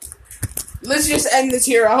 Let's just end this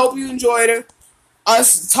here. I hope you enjoyed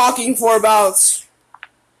us talking for about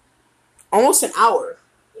almost an hour.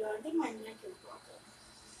 Yo, I think my neck is broken.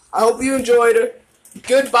 I hope you enjoyed.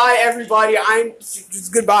 Goodbye, everybody.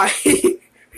 Goodbye.